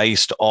sold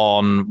based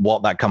on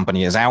what that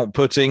company is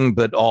outputting,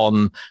 but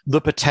on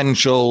the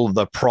potential,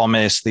 the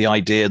promise, the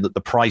idea that the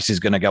price is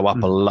going to go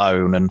up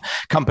alone. And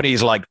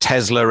companies like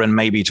Tesla and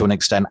maybe to an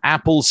extent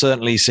Apple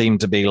certainly seem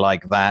to be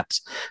like that.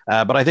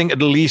 But I think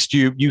at least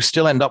you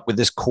still end up with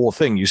this core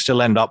thing. You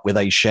still end up with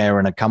a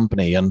share in a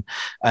company. And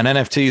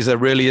NFTs, there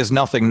really is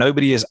nothing.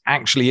 Nobody is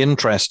actually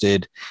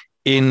interested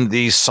in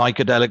these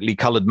psychedelically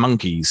colored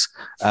monkeys.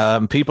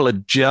 People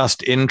are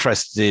just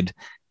interested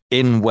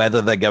in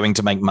whether they're going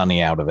to make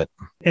money out of it.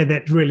 And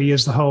that really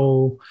is the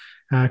whole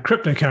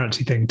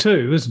cryptocurrency thing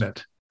too, isn't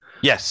it?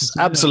 Yes,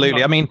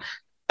 absolutely. I mean,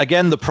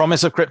 again, the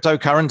promise of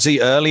cryptocurrency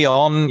early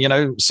on,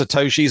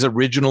 Satoshi's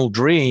original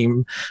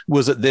dream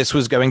was that this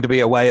was going to be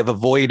a way of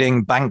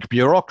avoiding bank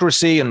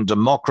bureaucracy and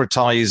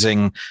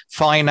democratizing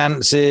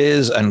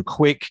finances and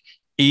quick,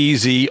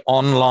 easy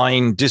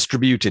online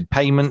distributed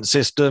payment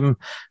system.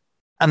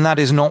 And that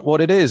is not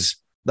what it is.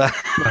 That,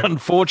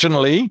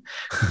 unfortunately,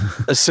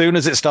 as soon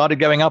as it started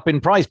going up in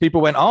price,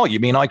 people went, oh, you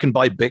mean I can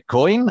buy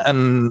Bitcoin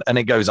and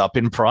it goes up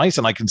in price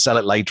and I can sell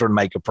it later and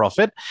make a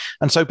profit?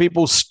 And so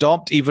people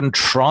stopped even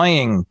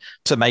trying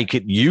to make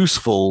it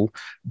useful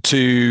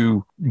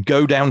to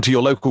go down to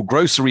your local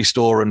grocery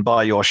store and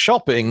buy your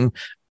shopping.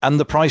 And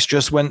the price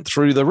just went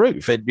through the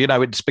roof.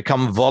 It's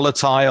become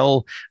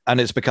volatile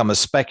and it's become a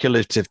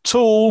speculative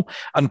tool.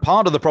 And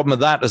part of the problem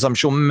with that, as I'm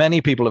sure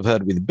many people have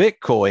heard with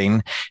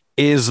Bitcoin,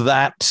 is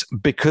that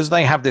because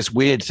they have this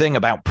weird thing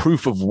about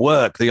proof of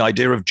work, the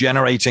idea of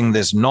generating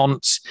this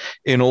nonce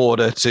in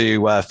order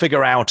to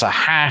figure out a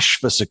hash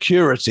for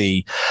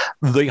security,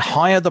 the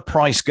higher the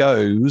price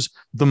goes,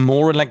 the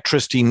more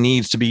electricity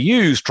needs to be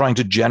used trying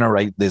to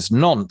generate this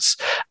nonce.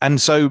 And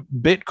so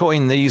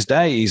Bitcoin these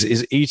days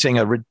is eating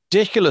a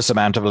ridiculous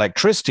amount of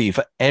electricity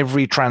for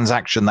every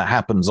transaction that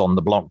happens on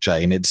the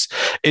blockchain.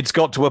 It's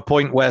got to a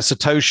point where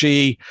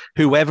Satoshi,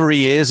 whoever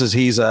he is, as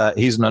he's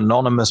an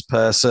anonymous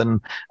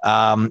person,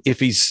 if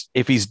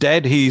he's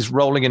dead, he's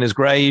rolling in his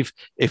grave.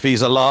 If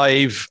he's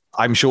alive,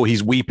 I'm sure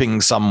he's weeping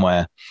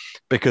somewhere,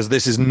 because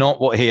this is not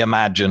what he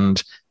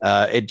imagined.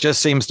 It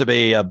just seems to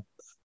be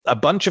a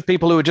bunch of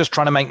people who are just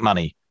trying to make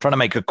money, trying to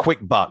make a quick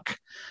buck,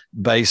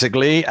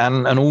 basically,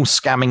 and all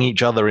scamming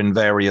each other in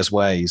various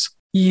ways.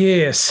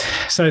 Yes.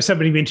 So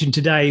somebody mentioned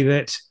today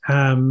that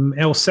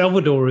El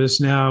Salvador has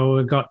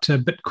now got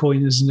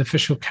Bitcoin as an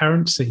official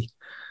currency.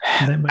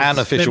 That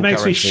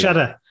makes me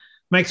shudder.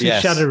 Makes me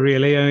shudder,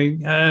 really. I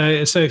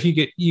mean, so if you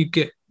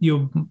get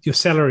your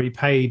salary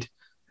paid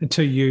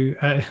to you,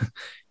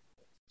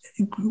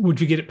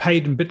 would you get it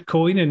paid in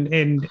Bitcoin?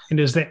 And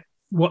is that,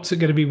 what's it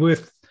going to be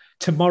worth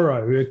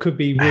tomorrow? It could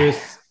be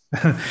worth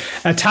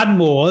a ton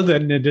more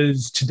than it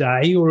is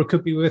today, or it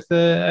could be worth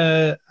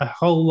a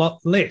whole lot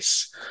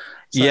less.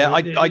 So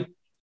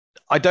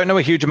I don't know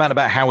a huge amount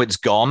about how it's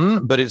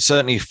gone, but it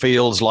certainly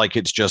feels like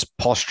it's just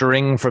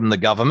posturing from the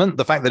government.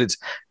 The fact that it's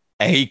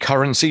a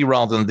currency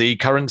rather than the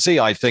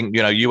currency, I think,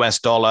 US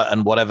dollar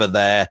and whatever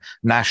their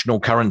national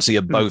currency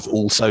are both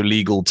also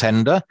legal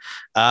tender.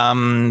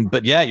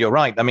 But yeah, you're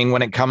right. I mean,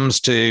 when it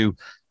comes to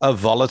a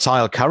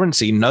volatile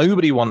currency,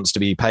 nobody wants to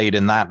be paid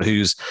in that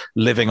who's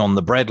living on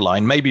the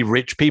breadline. Maybe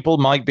rich people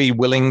might be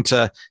willing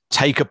to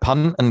take a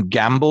punt and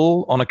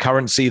gamble on a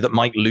currency that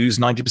might lose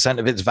 90%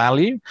 of its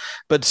value.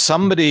 But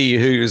somebody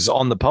who's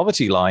on the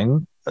poverty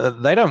line,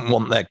 they don't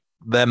want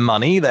their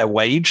money, their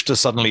wage, to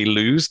suddenly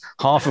lose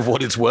half of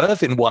what it's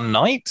worth in one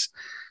night.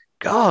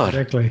 God.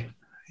 Exactly.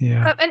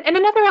 Yeah. And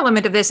another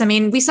element of this, I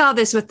mean, we saw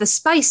this with the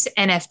Spice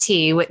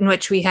NFT, in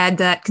which we had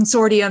that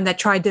consortium that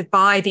tried to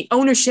buy the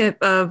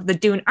ownership of the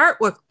Dune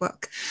artwork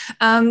book.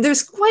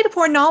 There's quite a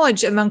poor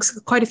knowledge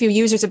amongst quite a few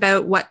users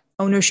about what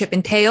ownership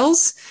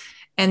entails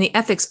and the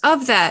ethics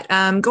of that.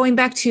 Going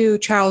back to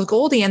Charles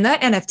Goldie and that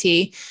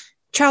NFT,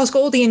 Charles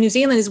Goldie in New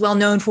Zealand is well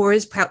known for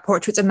his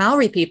portraits of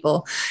Maori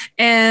people.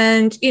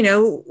 And,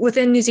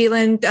 within New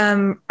Zealand,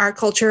 art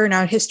culture and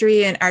art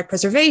history and art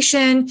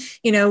preservation,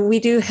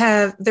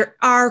 there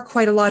are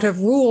quite a lot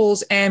of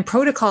rules and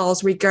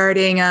protocols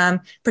regarding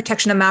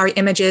protection of Maori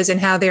images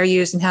and how they're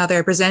used and how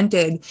they're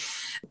presented.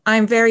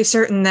 I'm very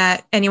certain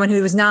that anyone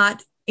who is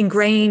not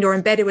ingrained or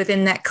embedded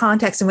within that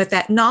context and with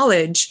that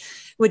knowledge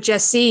would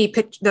just see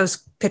those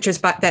pictures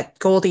that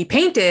Goldie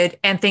painted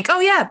and think, oh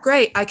yeah,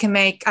 great, I can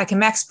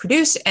mass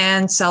produce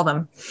and sell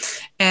them.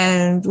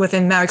 And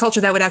within Maori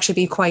culture, that would actually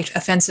be quite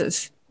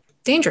offensive,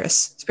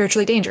 dangerous,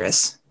 spiritually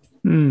dangerous.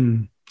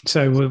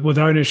 So with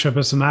ownership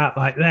of some art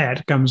like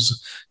that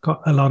comes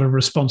a lot of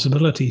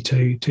responsibility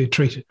to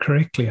treat it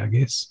correctly, I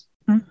guess.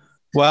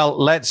 Well,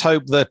 let's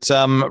hope that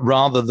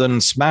rather than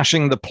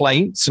smashing the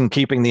plates and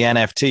keeping the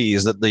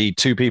NFTs, that the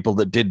two people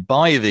that did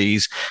buy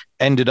these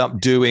ended up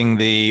doing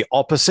the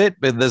opposite.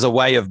 But there's a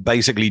way of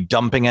basically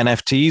dumping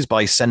NFTs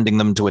by sending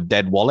them to a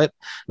dead wallet.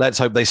 Let's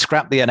hope they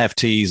scrapped the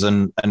NFTs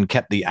and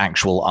kept the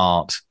actual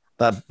art.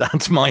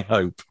 That's my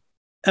hope.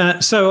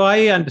 So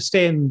I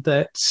understand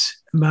that,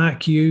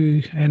 Mark,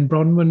 you and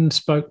Bronwyn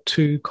spoke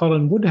to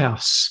Colin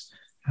Woodhouse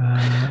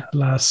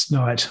last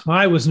night.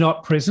 I was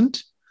not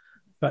present.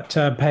 But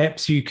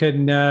perhaps you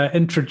can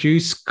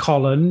introduce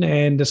Colin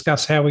and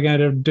discuss how we're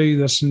going to do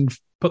this and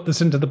put this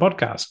into the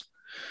podcast.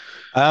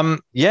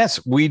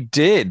 Yes, we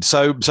did.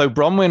 So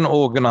Bronwyn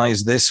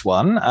organized this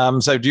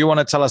one. So do you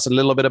want to tell us a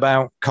little bit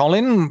about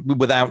Colin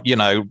without,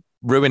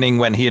 ruining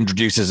when he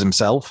introduces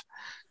himself?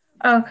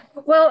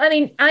 Well, I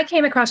mean, I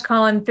came across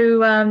Colin through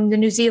the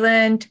New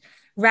Zealand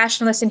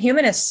Rationalists and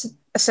Humanists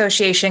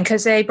Association,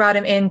 because they brought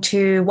him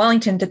into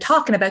Wellington to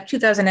talk in about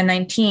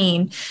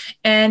 2019.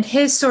 And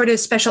his sort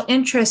of special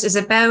interest is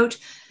about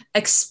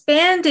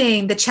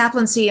expanding the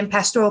chaplaincy and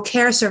pastoral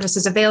care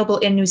services available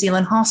in New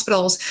Zealand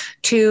hospitals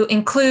to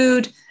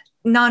include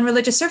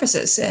non-religious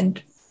services.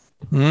 And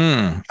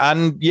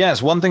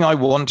yes, one thing I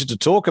wanted to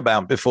talk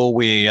about before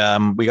we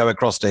go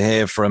across to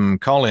hear from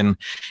Colin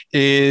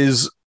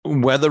is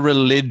whether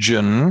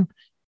religion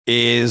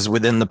is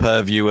within the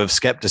purview of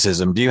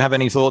skepticism. Do you have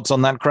any thoughts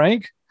on that,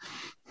 Craig?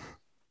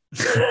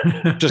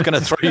 Just going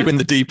to throw you in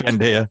the deep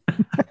end here.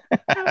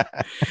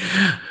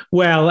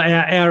 Well,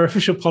 our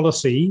official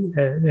policy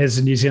as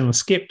a New Zealand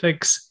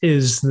Skeptics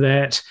is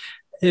that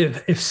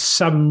if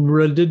some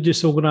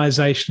religious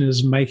organisation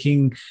is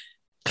making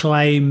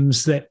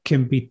claims that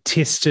can be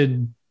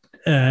tested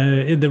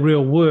in the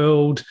real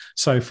world,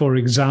 so for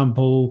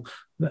example,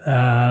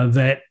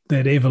 that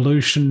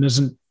evolution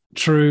isn't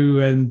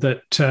true and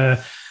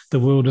that the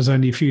world is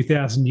only a few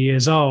thousand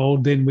years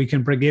old, then we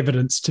can bring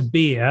evidence to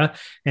bear,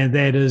 and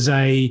that is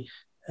a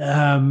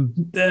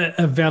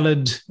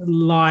valid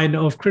line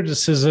of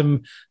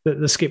criticism that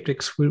the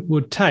skeptics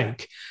would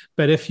take.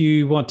 But if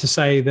you want to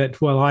say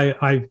that, well,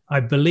 I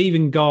believe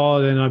in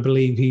God and I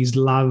believe He's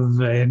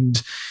love,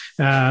 and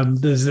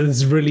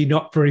there's really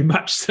not very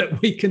much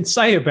that we can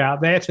say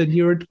about that, and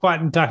you're quite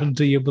entitled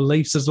to your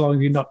beliefs as long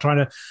as you're not trying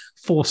to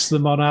force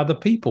them on other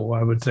people,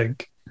 I would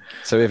think.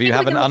 So if you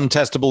have an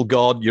untestable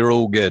God, you're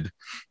all good.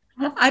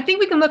 I think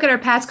we can look at our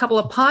past couple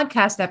of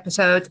podcast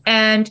episodes,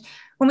 and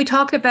when we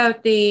talked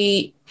about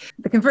the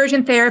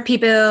conversion therapy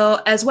bill,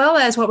 as well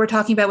as what we're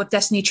talking about with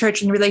Destiny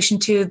Church in relation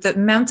to the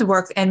amount of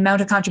work and amount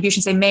of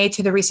contributions they made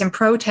to the recent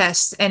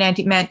protests and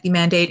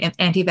anti-mandate and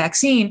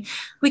anti-vaccine,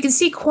 we can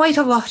see quite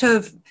a lot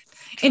of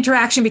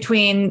interaction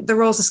between the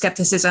roles of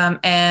skepticism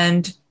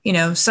and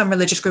some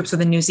religious groups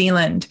within New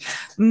Zealand.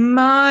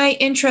 My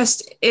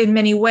interest in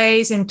many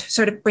ways in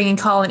sort of bringing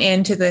Colin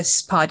into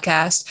this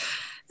podcast,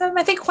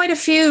 I think quite a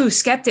few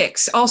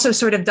skeptics also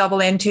sort of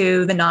double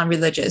into the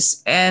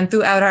non-religious. And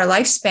throughout our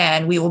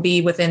lifespan, we will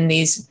be within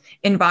these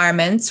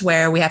environments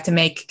where we have to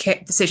make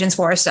decisions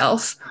for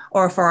ourselves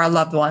or for our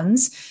loved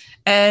ones.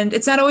 And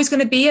it's not always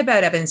going to be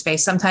about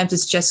evidence-based. Sometimes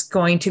it's just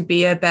going to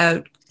be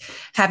about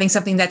having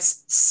something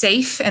that's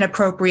safe and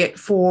appropriate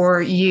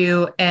for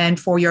you and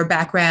for your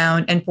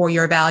background and for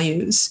your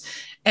values.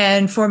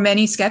 And for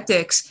many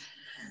skeptics,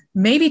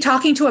 maybe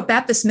talking to a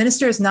Baptist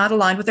minister is not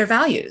aligned with their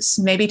values.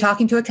 Maybe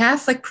talking to a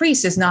Catholic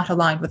priest is not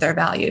aligned with their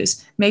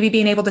values. Maybe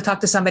being able to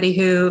talk to somebody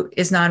who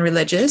is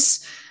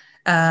non-religious,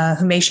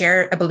 who may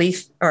share a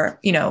belief or,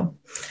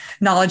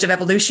 knowledge of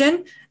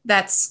evolution,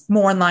 that's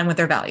more in line with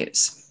their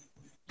values.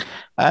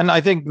 And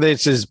I think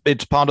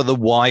it's part of the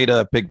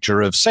wider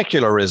picture of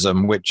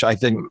secularism, which I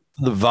think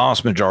the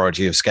vast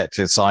majority of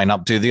skeptics sign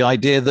up to, the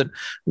idea that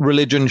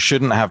religion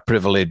shouldn't have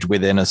privilege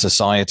within a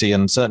society,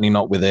 and certainly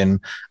not within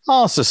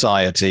our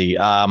society.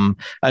 And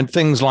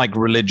things like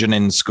religion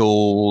in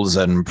schools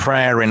and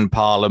prayer in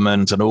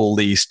parliament and all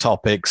these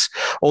topics,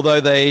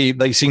 although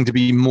they seem to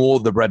be more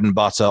the bread and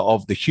butter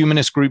of the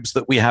humanist groups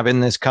that we have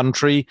in this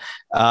country,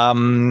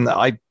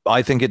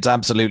 I think it's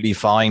absolutely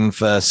fine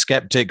for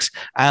skeptics,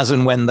 as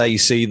and when they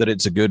see that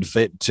it's a good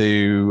fit,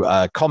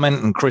 to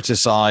comment and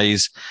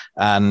criticize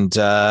and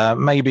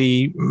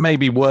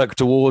maybe work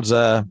towards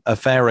a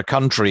fairer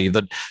country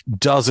that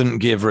doesn't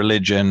give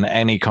religion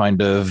any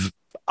kind of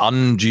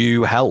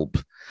undue help.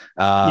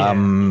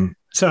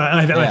 So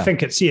I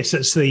think it's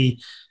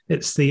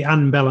the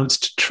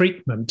unbalanced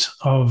treatment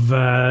of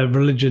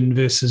religion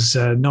versus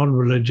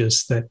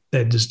non-religious that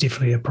is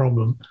definitely a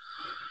problem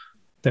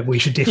that we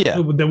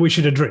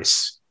should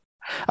address.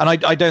 And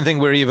I don't think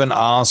we're even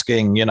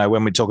asking,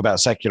 when we talk about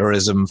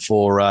secularism,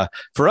 for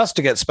us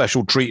to get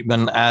special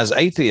treatment as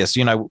atheists.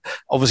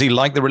 Obviously,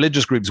 like the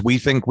religious groups, we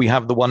think we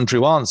have the one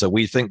true answer.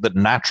 We think that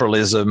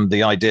naturalism,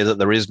 the idea that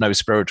there is no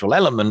spiritual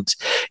element,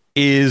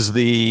 is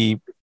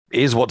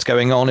what's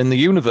going on in the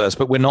universe.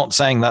 But we're not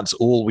saying that's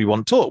all we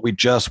want taught. We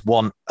just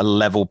want a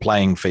level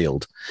playing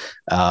field.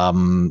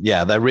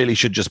 There really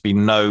should just be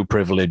no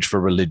privilege for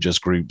religious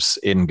groups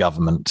in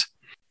government.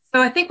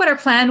 So I think what our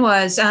plan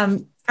was,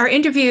 our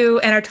interview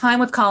and our time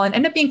with Colin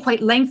ended up being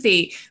quite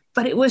lengthy,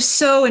 but it was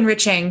so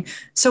enriching.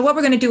 So what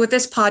we're going to do with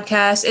this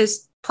podcast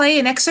is play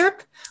an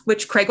excerpt,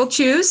 which Craig will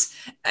choose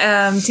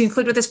to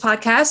include with this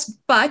podcast,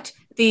 but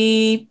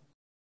pretty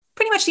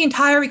much the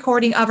entire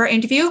recording of our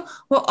interview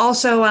will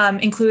also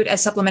include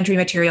as supplementary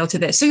material to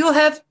this. So you'll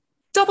have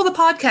double the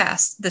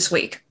podcast this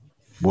week.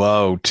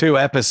 Whoa, 2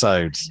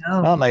 episodes.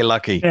 Aren't they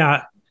lucky?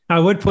 Yeah. I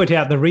would point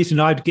out the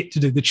reason I'd get to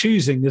do the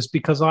choosing is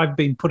because I've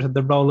been put in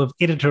the role of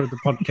editor of the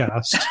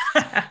podcast,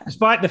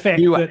 despite the fact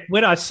that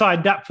when I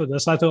signed up for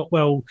this, I thought,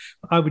 well,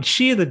 I would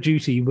share the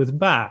duty with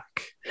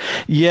Mark.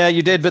 Yeah,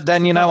 you did. But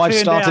then, I've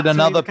started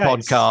another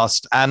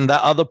podcast, and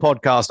that other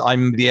podcast,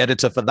 I'm the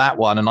editor for that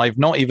one, and I've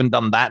not even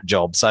done that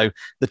job. So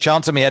the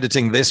chance of me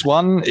editing this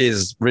one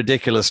is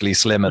ridiculously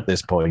slim at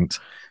this point.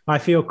 I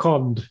feel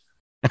conned.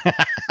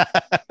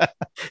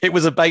 It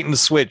was a bait and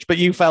switch, but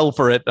you fell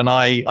for it, and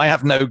I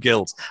have no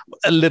guilt.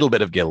 A little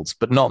bit of guilt,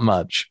 but not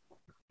much.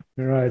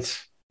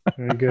 Right.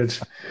 Very good.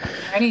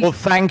 Well,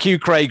 thank you,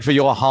 Craig, for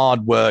your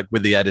hard work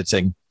with the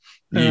editing.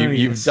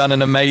 You've done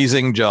an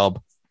amazing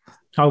job.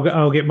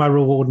 I'll get my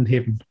reward in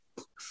heaven.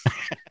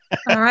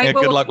 All right. Yeah,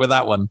 good luck with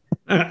that one.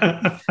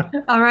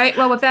 All right.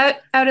 Well, with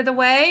that out of the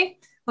way,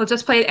 we'll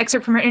just play an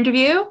excerpt from our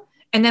interview,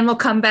 and then we'll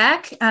come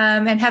back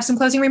and have some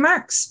closing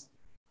remarks.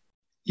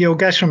 You'll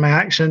guess from my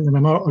accent that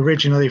I'm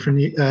originally from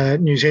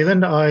New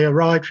Zealand. I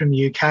arrived from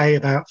the UK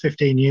about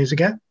 15 years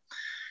ago.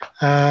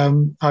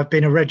 I've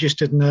been a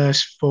registered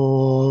nurse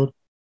for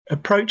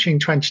approaching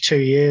 22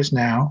 years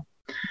now.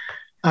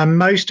 And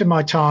most of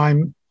my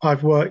time,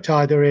 I've worked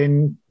either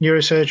in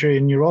neurosurgery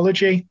and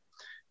neurology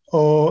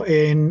or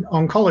in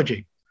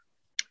oncology.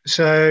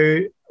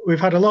 So we've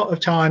had a lot of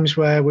times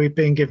where we've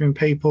been giving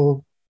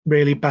people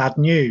really bad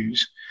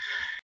news.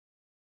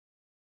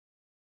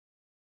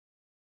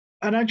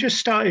 And I just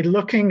started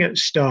looking at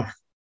stuff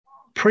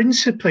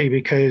principally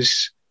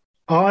because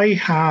I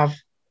have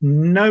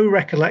no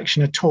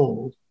recollection at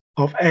all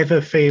of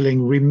ever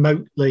feeling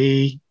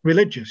remotely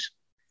religious.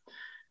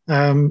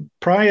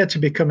 Prior to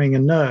becoming a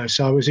nurse,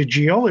 I was a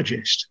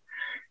geologist.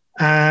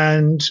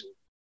 And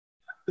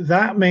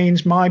that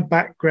means my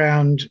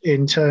background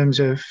in terms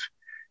of,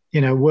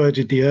 where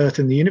did the earth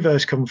and the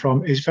universe come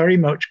from is very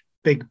much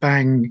Big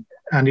Bang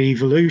and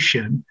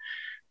evolution,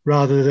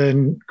 rather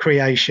than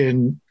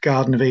creation,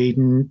 Garden of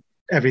Eden,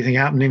 everything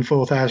happened in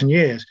 4,000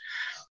 years.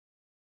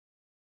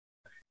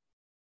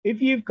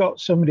 If you've got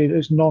somebody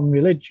that's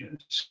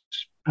non-religious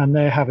and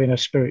they're having a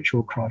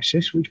spiritual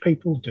crisis, which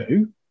people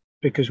do,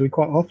 because we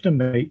quite often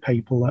meet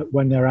people that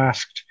when they're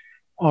asked,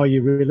 are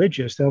you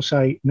religious? They'll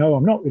say, no,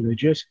 I'm not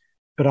religious,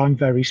 but I'm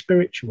very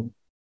spiritual.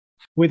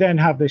 We then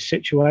have this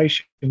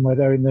situation where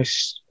they're in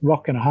this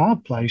rock and a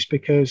hard place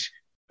because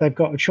they've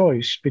got a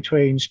choice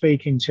between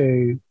speaking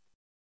to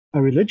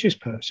a religious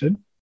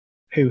person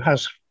who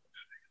has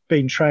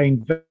been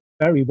trained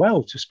very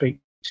well to speak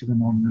to the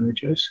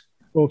non-religious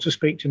or to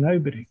speak to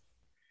nobody.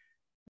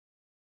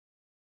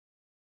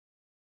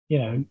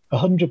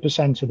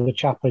 100% of the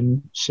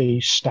chaplaincy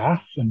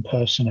staff and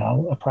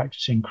personnel are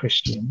practicing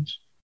Christians.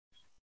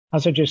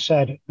 As I just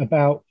said,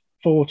 about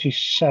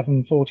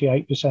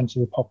 48%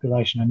 of the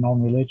population are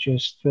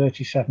non-religious,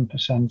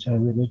 37% are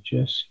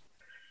religious.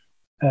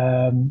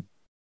 Are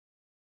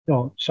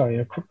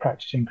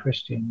practicing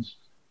Christians.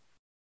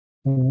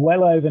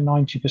 Well over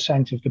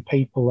 90% of the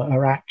people that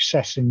are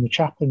accessing the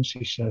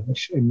chaplaincy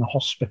service in the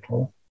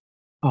hospital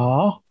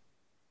are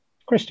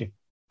Christian.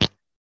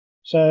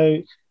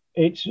 So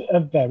it's a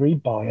very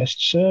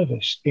biased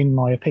service, in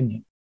my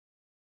opinion.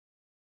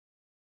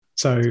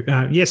 So,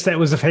 yes, that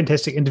was a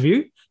fantastic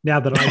interview, now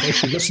that I've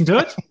actually listened to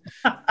it.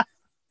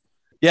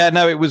 Yeah,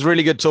 no, it was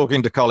really good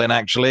talking to Colin,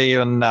 actually.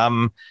 And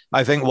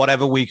I think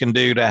whatever we can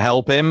do to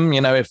help him,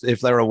 if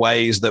there are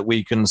ways that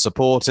we can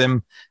support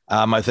him,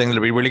 I think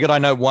it'll be really good. I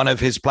know one of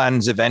his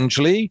plans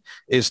eventually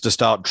is to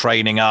start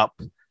training up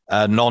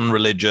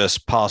non-religious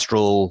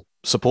pastoral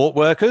support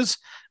workers.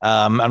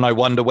 And I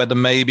wonder whether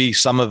maybe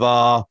some of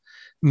our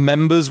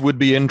members would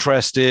be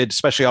interested,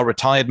 especially our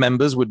retired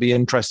members would be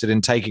interested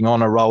in taking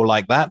on a role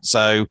like that.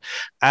 So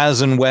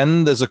as and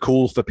when there's a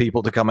call for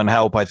people to come and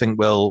help, I think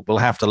we'll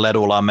have to let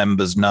all our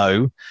members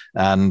know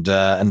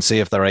and see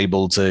if they're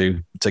able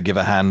to give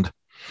a hand.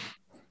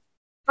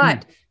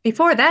 But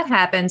before that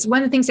happens,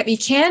 one of the things that we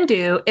can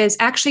do is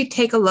actually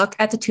take a look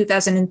at the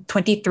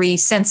 2023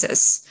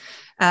 census.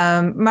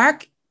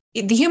 Mark,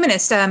 the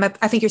Humanist, I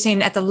think you're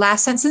saying at the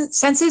last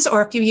census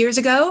or a few years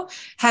ago,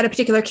 had a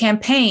particular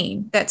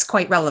campaign that's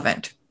quite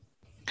relevant.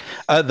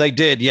 They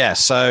did,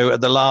 yes. So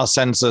at the last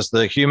census,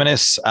 the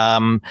Humanists,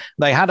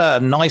 they had a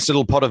nice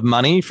little pot of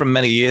money from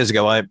many years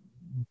ago.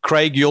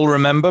 Craig, you'll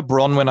remember,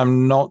 Bronwyn,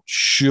 I'm not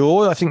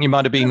sure. I think you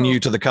might have been new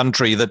to the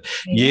country, that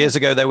years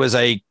ago there was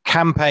a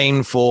campaign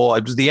it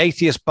was the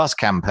Atheist Bus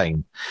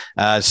Campaign.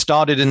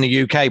 Started in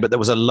the UK, but there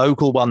was a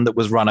local one that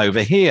was run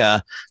over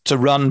here to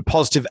run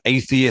positive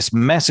atheist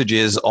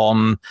messages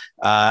on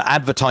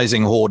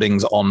advertising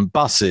hoardings on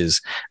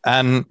buses.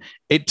 And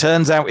it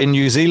turns out in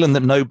New Zealand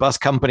that no bus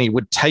company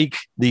would take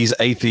these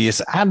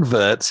atheist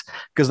adverts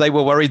because they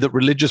were worried that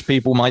religious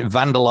people might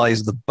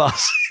vandalize the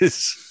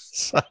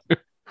buses.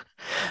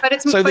 But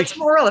it's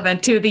more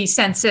relevant to the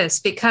census,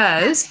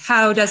 because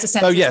how does the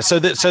census?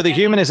 So the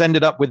Humanists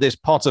ended up with this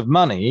pot of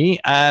money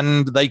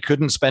and they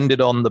couldn't spend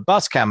it on the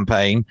bus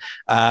campaign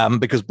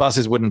because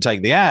buses wouldn't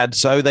take the ad.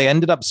 So they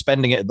ended up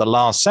spending it at the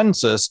last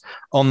census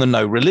on the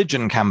No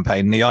Religion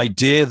campaign. The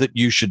idea that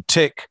you should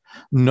tick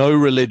no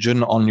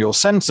religion on your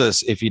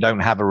census if you don't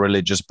have a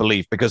religious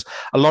belief, because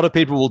a lot of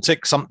people will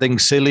tick something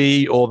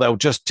silly or they'll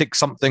just tick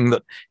something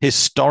that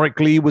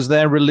historically was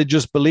their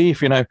religious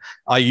belief.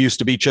 I used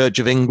to be Church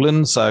of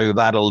England, so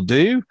that'll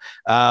do.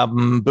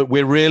 But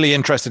we're really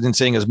interested in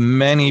seeing as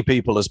many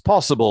people as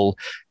possible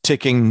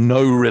ticking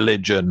no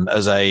religion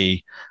as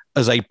a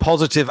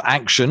positive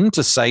action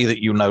to say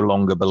that you no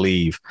longer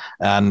believe.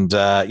 And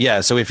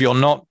so if you're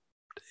not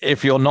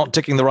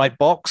ticking the right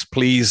box,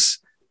 please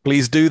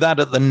do that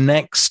at the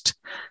next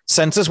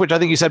census, which I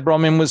think you said,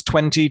 Bronwyn, was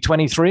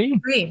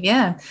 2023.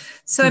 Yeah.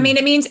 So, I mean,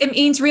 it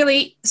means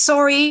really,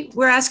 sorry,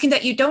 we're asking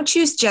that you don't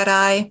choose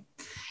Jedi.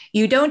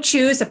 You don't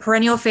choose the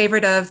perennial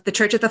favorite of the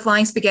Church of the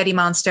Flying Spaghetti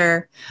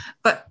Monster.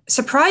 But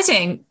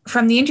surprising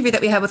from the interview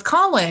that we had with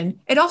Colin,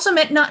 it also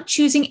meant not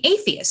choosing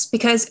atheists,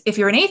 because if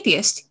you're an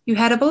atheist, you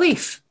had a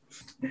belief.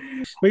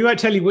 We won't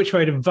tell you which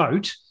way to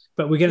vote,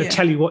 but we're going to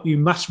tell you what you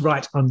must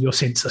write on your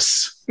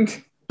census.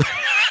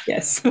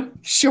 Yes,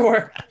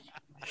 sure.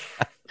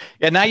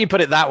 Yeah, now you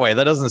put it that way,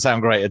 that doesn't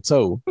sound great at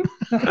all.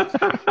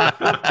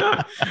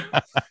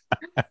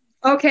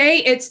 Okay,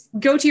 it's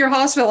go to your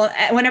hospital.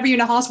 Whenever you're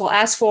in a hospital,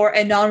 ask for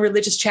a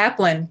non-religious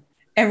chaplain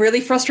and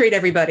really frustrate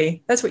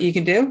everybody. That's what you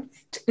can do.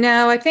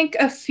 Now, I think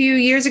a few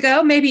years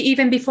ago, maybe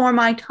even before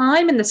my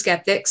time in the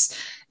Skeptics,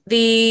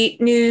 the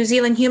New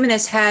Zealand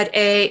Humanists had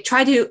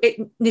tried to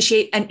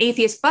initiate an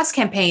atheist bus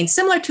campaign,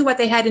 similar to what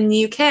they had in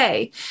the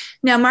UK.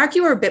 Now, Mark,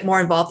 you were a bit more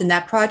involved in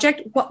that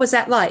project. What was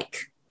that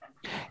like?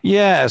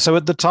 Yeah, so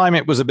at the time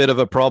it was a bit of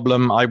a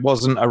problem. I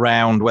wasn't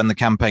around when the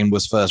campaign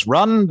was first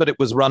run, but it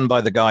was run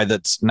by the guy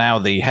that's now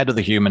the head of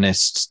the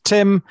Humanists,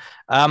 Tim.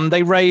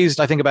 They raised,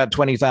 I think, about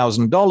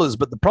 $20,000,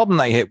 but the problem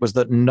they hit was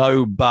that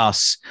no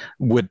bus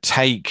would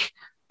take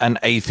an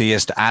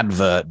atheist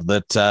advert,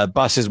 that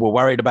buses were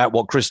worried about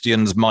what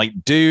Christians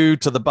might do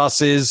to the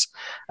buses.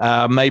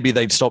 Maybe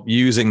they'd stop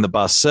using the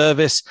bus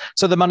service.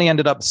 So the money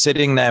ended up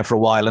sitting there for a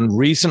while. And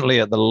recently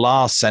at the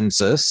last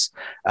census,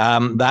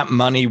 that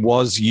money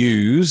was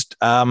used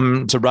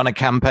to run a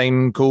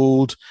campaign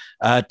called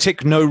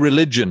Tick No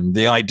Religion.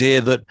 The idea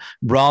that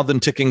rather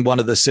than ticking one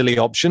of the silly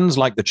options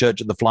like the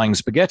Church of the Flying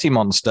Spaghetti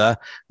Monster,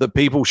 that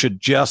people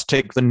should just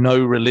tick the no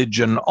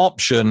religion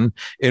option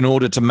in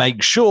order to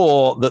make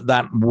sure that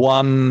that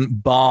one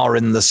bar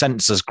in the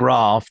census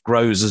graph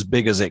grows as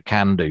big as it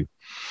can do.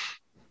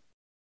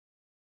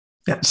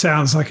 That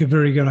sounds like a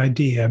very good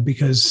idea,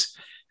 because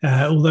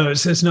although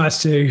it's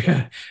nice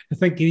to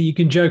think you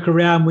can joke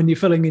around when you're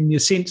filling in your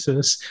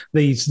census,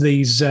 these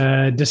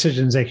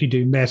decisions actually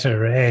do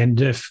matter. And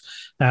if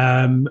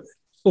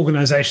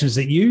organizations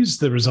that use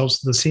the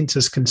results of the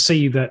census can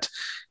see that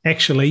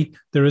actually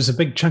there is a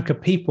big chunk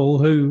of people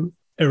who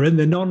are in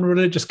the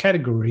non-religious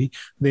category,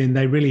 then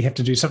they really have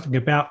to do something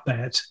about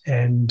that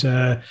and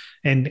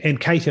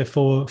cater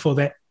for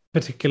that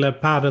particular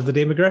part of the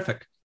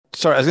demographic.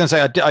 Sorry, I was going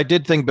to say, I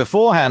did think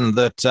beforehand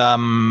that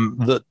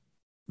that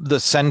the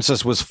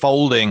census was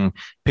folding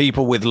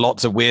people with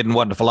lots of weird and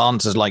wonderful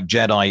answers like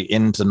Jedi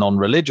into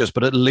non-religious,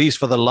 but at least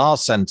for the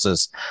last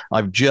census,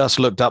 I've just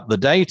looked up the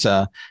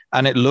data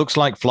and it looks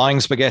like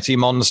Flying Spaghetti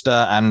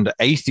Monster and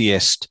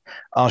atheist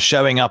are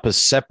showing up as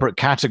separate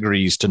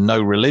categories to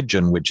no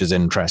religion, which is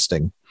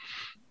interesting.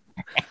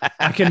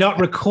 I cannot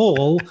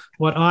recall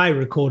what I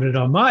recorded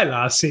on my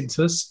last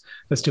census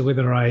as to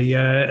whether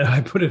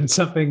I put in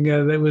something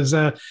that was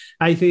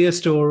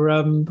atheist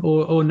or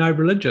no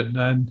religion,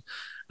 and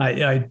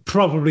I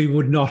probably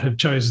would not have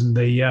chosen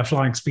the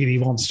Flying Spaghetti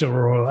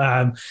Monster or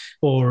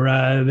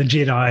the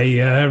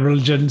Jedi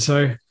religion.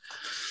 So.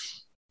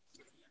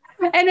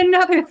 And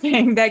another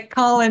thing that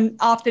Colin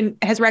often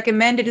has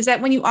recommended is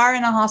that when you are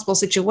in a hospital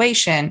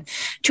situation,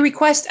 to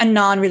request a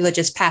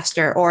non-religious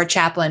pastor or a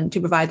chaplain to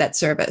provide that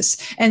service,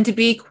 and to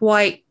be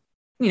quite,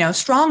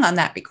 strong on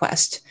that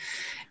request.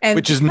 And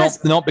which is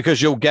not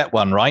because you'll get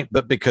one, right?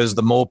 But because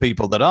the more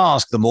people that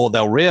ask, the more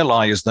they'll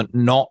realize that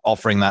not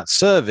offering that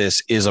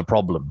service is a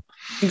problem.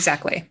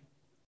 Exactly.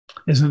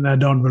 Isn't a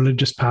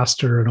non-religious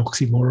pastor an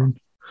oxymoron?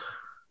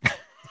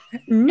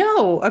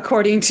 No,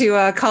 according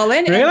to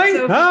Colin.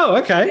 Really? Oh,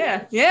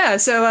 okay. Yeah.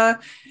 So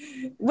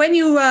when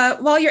you,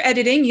 while you're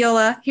editing,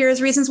 you'll hear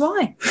his reasons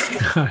why.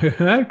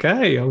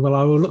 Okay. Well,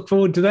 I will look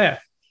forward to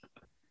that.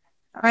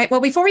 All right.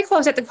 Well, before we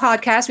close out the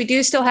podcast, we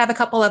do still have a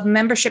couple of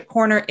membership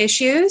corner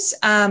issues,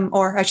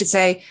 or I should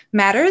say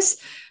matters.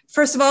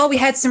 First of all, we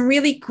had some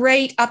really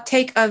great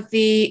uptake of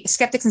the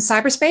Skeptics in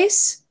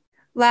Cyberspace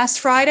last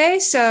Friday.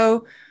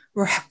 So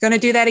we're going to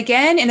do that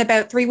again in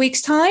about 3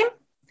 weeks' time.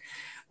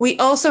 We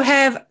also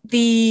have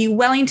the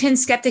Wellington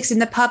Skeptics in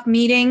the Pub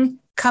meeting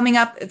coming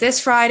up this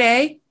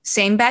Friday,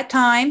 same bat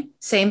time,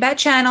 same bat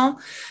channel.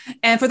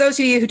 And for those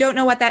of you who don't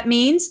know what that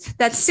means,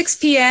 that's 6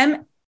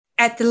 p.m.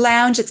 at the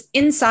lounge that's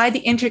inside the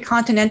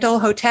Intercontinental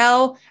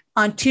Hotel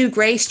on 2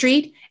 Gray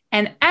Street,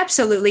 and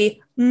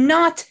absolutely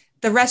not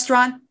the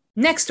restaurant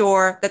next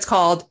door that's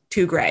called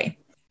 2 Gray.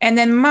 And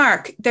then,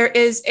 Mark, there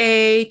is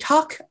a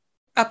talk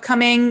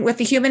upcoming with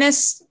the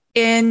Humanists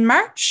in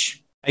March.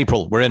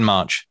 April. We're in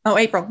March. Oh,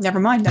 April. Never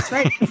mind. That's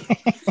right.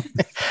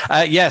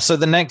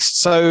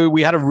 So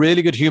we had a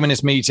really good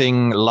humanist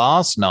meeting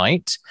last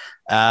night.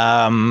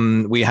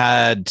 We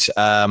had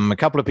a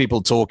couple of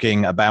people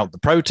talking about the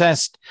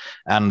protest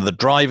and the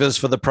drivers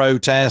for the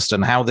protest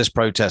and how this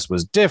protest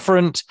was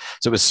different.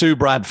 So it was Sue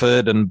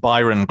Bradford and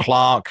Byron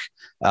Clark.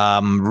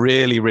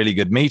 Really, really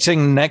good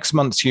meeting. Next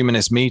month's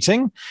humanist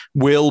meeting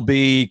will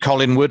be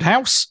Colin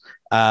Woodhouse.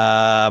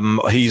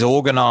 He's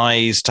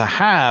organized to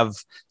have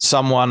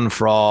someone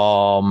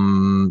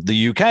from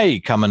the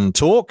UK come and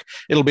talk.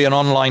 It'll be an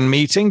online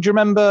meeting. Do you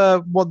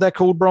remember what they're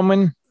called,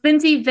 Bronwyn?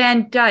 Lindsay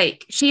Van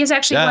Dyke. She is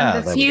actually one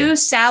of the few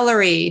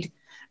salaried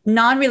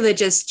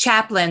non-religious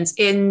chaplains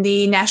in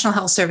the National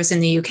Health Service in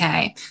the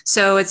UK.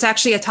 So it's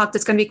actually a talk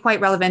that's going to be quite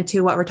relevant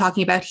to what we're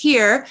talking about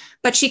here,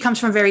 but she comes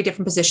from a very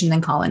different position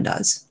than Colin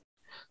does.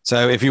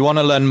 So if you want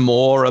to learn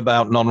more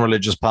about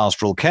non-religious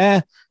pastoral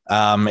care,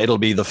 it'll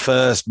be the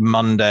first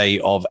Monday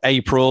of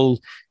April.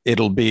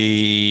 It'll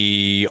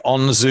be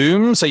on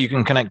Zoom, so you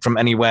can connect from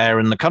anywhere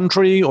in the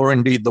country or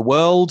indeed the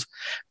world.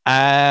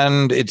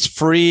 And it's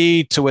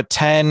free to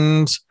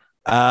attend.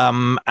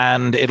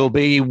 And it'll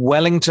be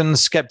Wellington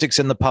Skeptics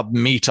in the Pub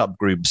meetup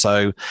group.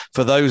 So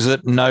for those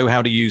that know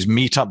how to use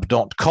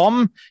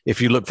meetup.com,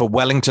 if you look for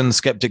Wellington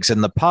Skeptics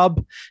in the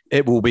Pub,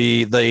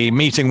 the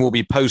meeting will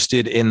be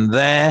posted in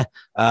there,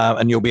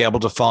 and you'll be able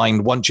to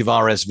find, once you've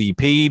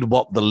RSVP'd,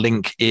 what the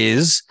link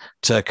is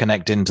to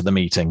connect into the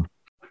meeting.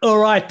 All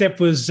right, that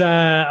was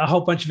a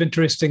whole bunch of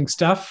interesting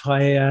stuff.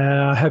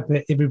 I hope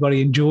that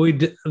everybody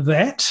enjoyed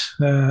that.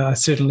 I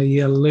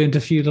certainly learned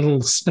a few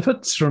little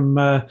snippets from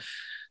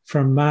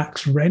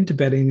Mark's rant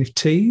about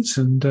NFTs,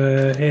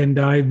 and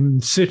I'm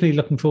certainly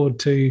looking forward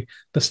to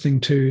listening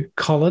to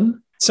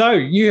Colin. So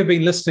you have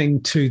been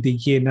listening to the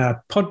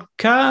Yena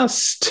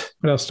podcast.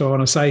 What else do I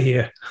want to say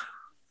here?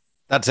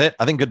 That's it.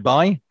 I think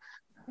goodbye.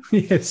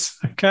 Yes.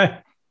 Okay.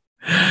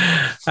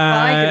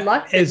 Bye. Good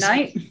luck. Good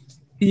night.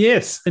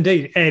 Yes,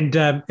 indeed.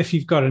 And if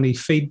you've got any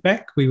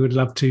feedback, we would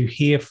love to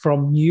hear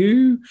from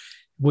you.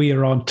 We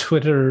are on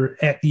Twitter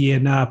at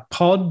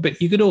YenaPod,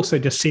 but you could also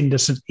just send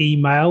us an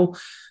email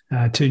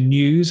to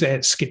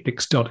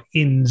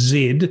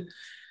news@skeptics.nz.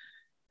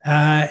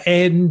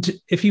 And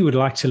if you would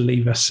like to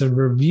leave us a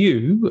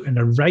review and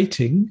a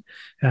rating,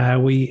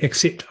 we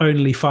accept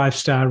only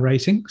 5-star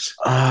ratings.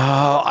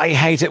 Oh, I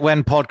hate it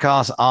when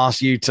podcasts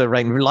ask you to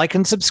rate, like,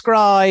 and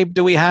subscribe.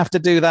 Do we have to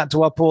do that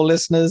to our poor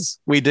listeners?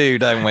 We do,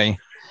 don't we?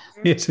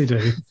 Yes, we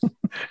do.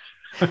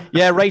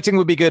 Yeah, rating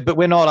would be good, but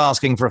we're not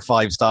asking for a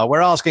 5-star. We're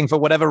asking for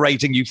whatever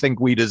rating you think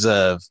we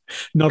deserve.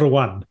 Not a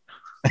 1.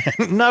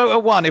 No, a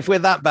 1. If we're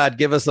that bad,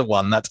 give us a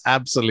 1. That's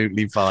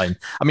absolutely fine.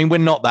 I mean, we're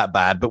not that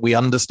bad, but we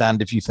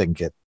understand if you think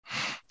it.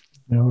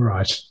 All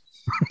right.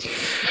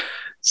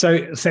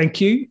 So thank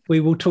you.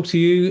 We will talk to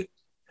you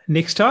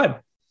next time.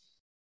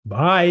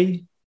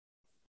 Bye.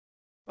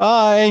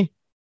 Bye.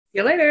 See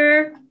you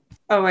later.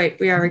 Oh, wait,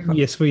 we are recording.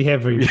 Yes, we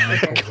have.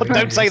 God,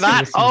 don't say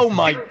that. Oh,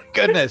 my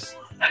goodness.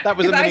 That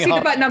was a I mini see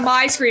the button on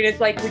my screen. It's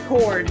like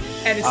record,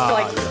 and it's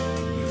like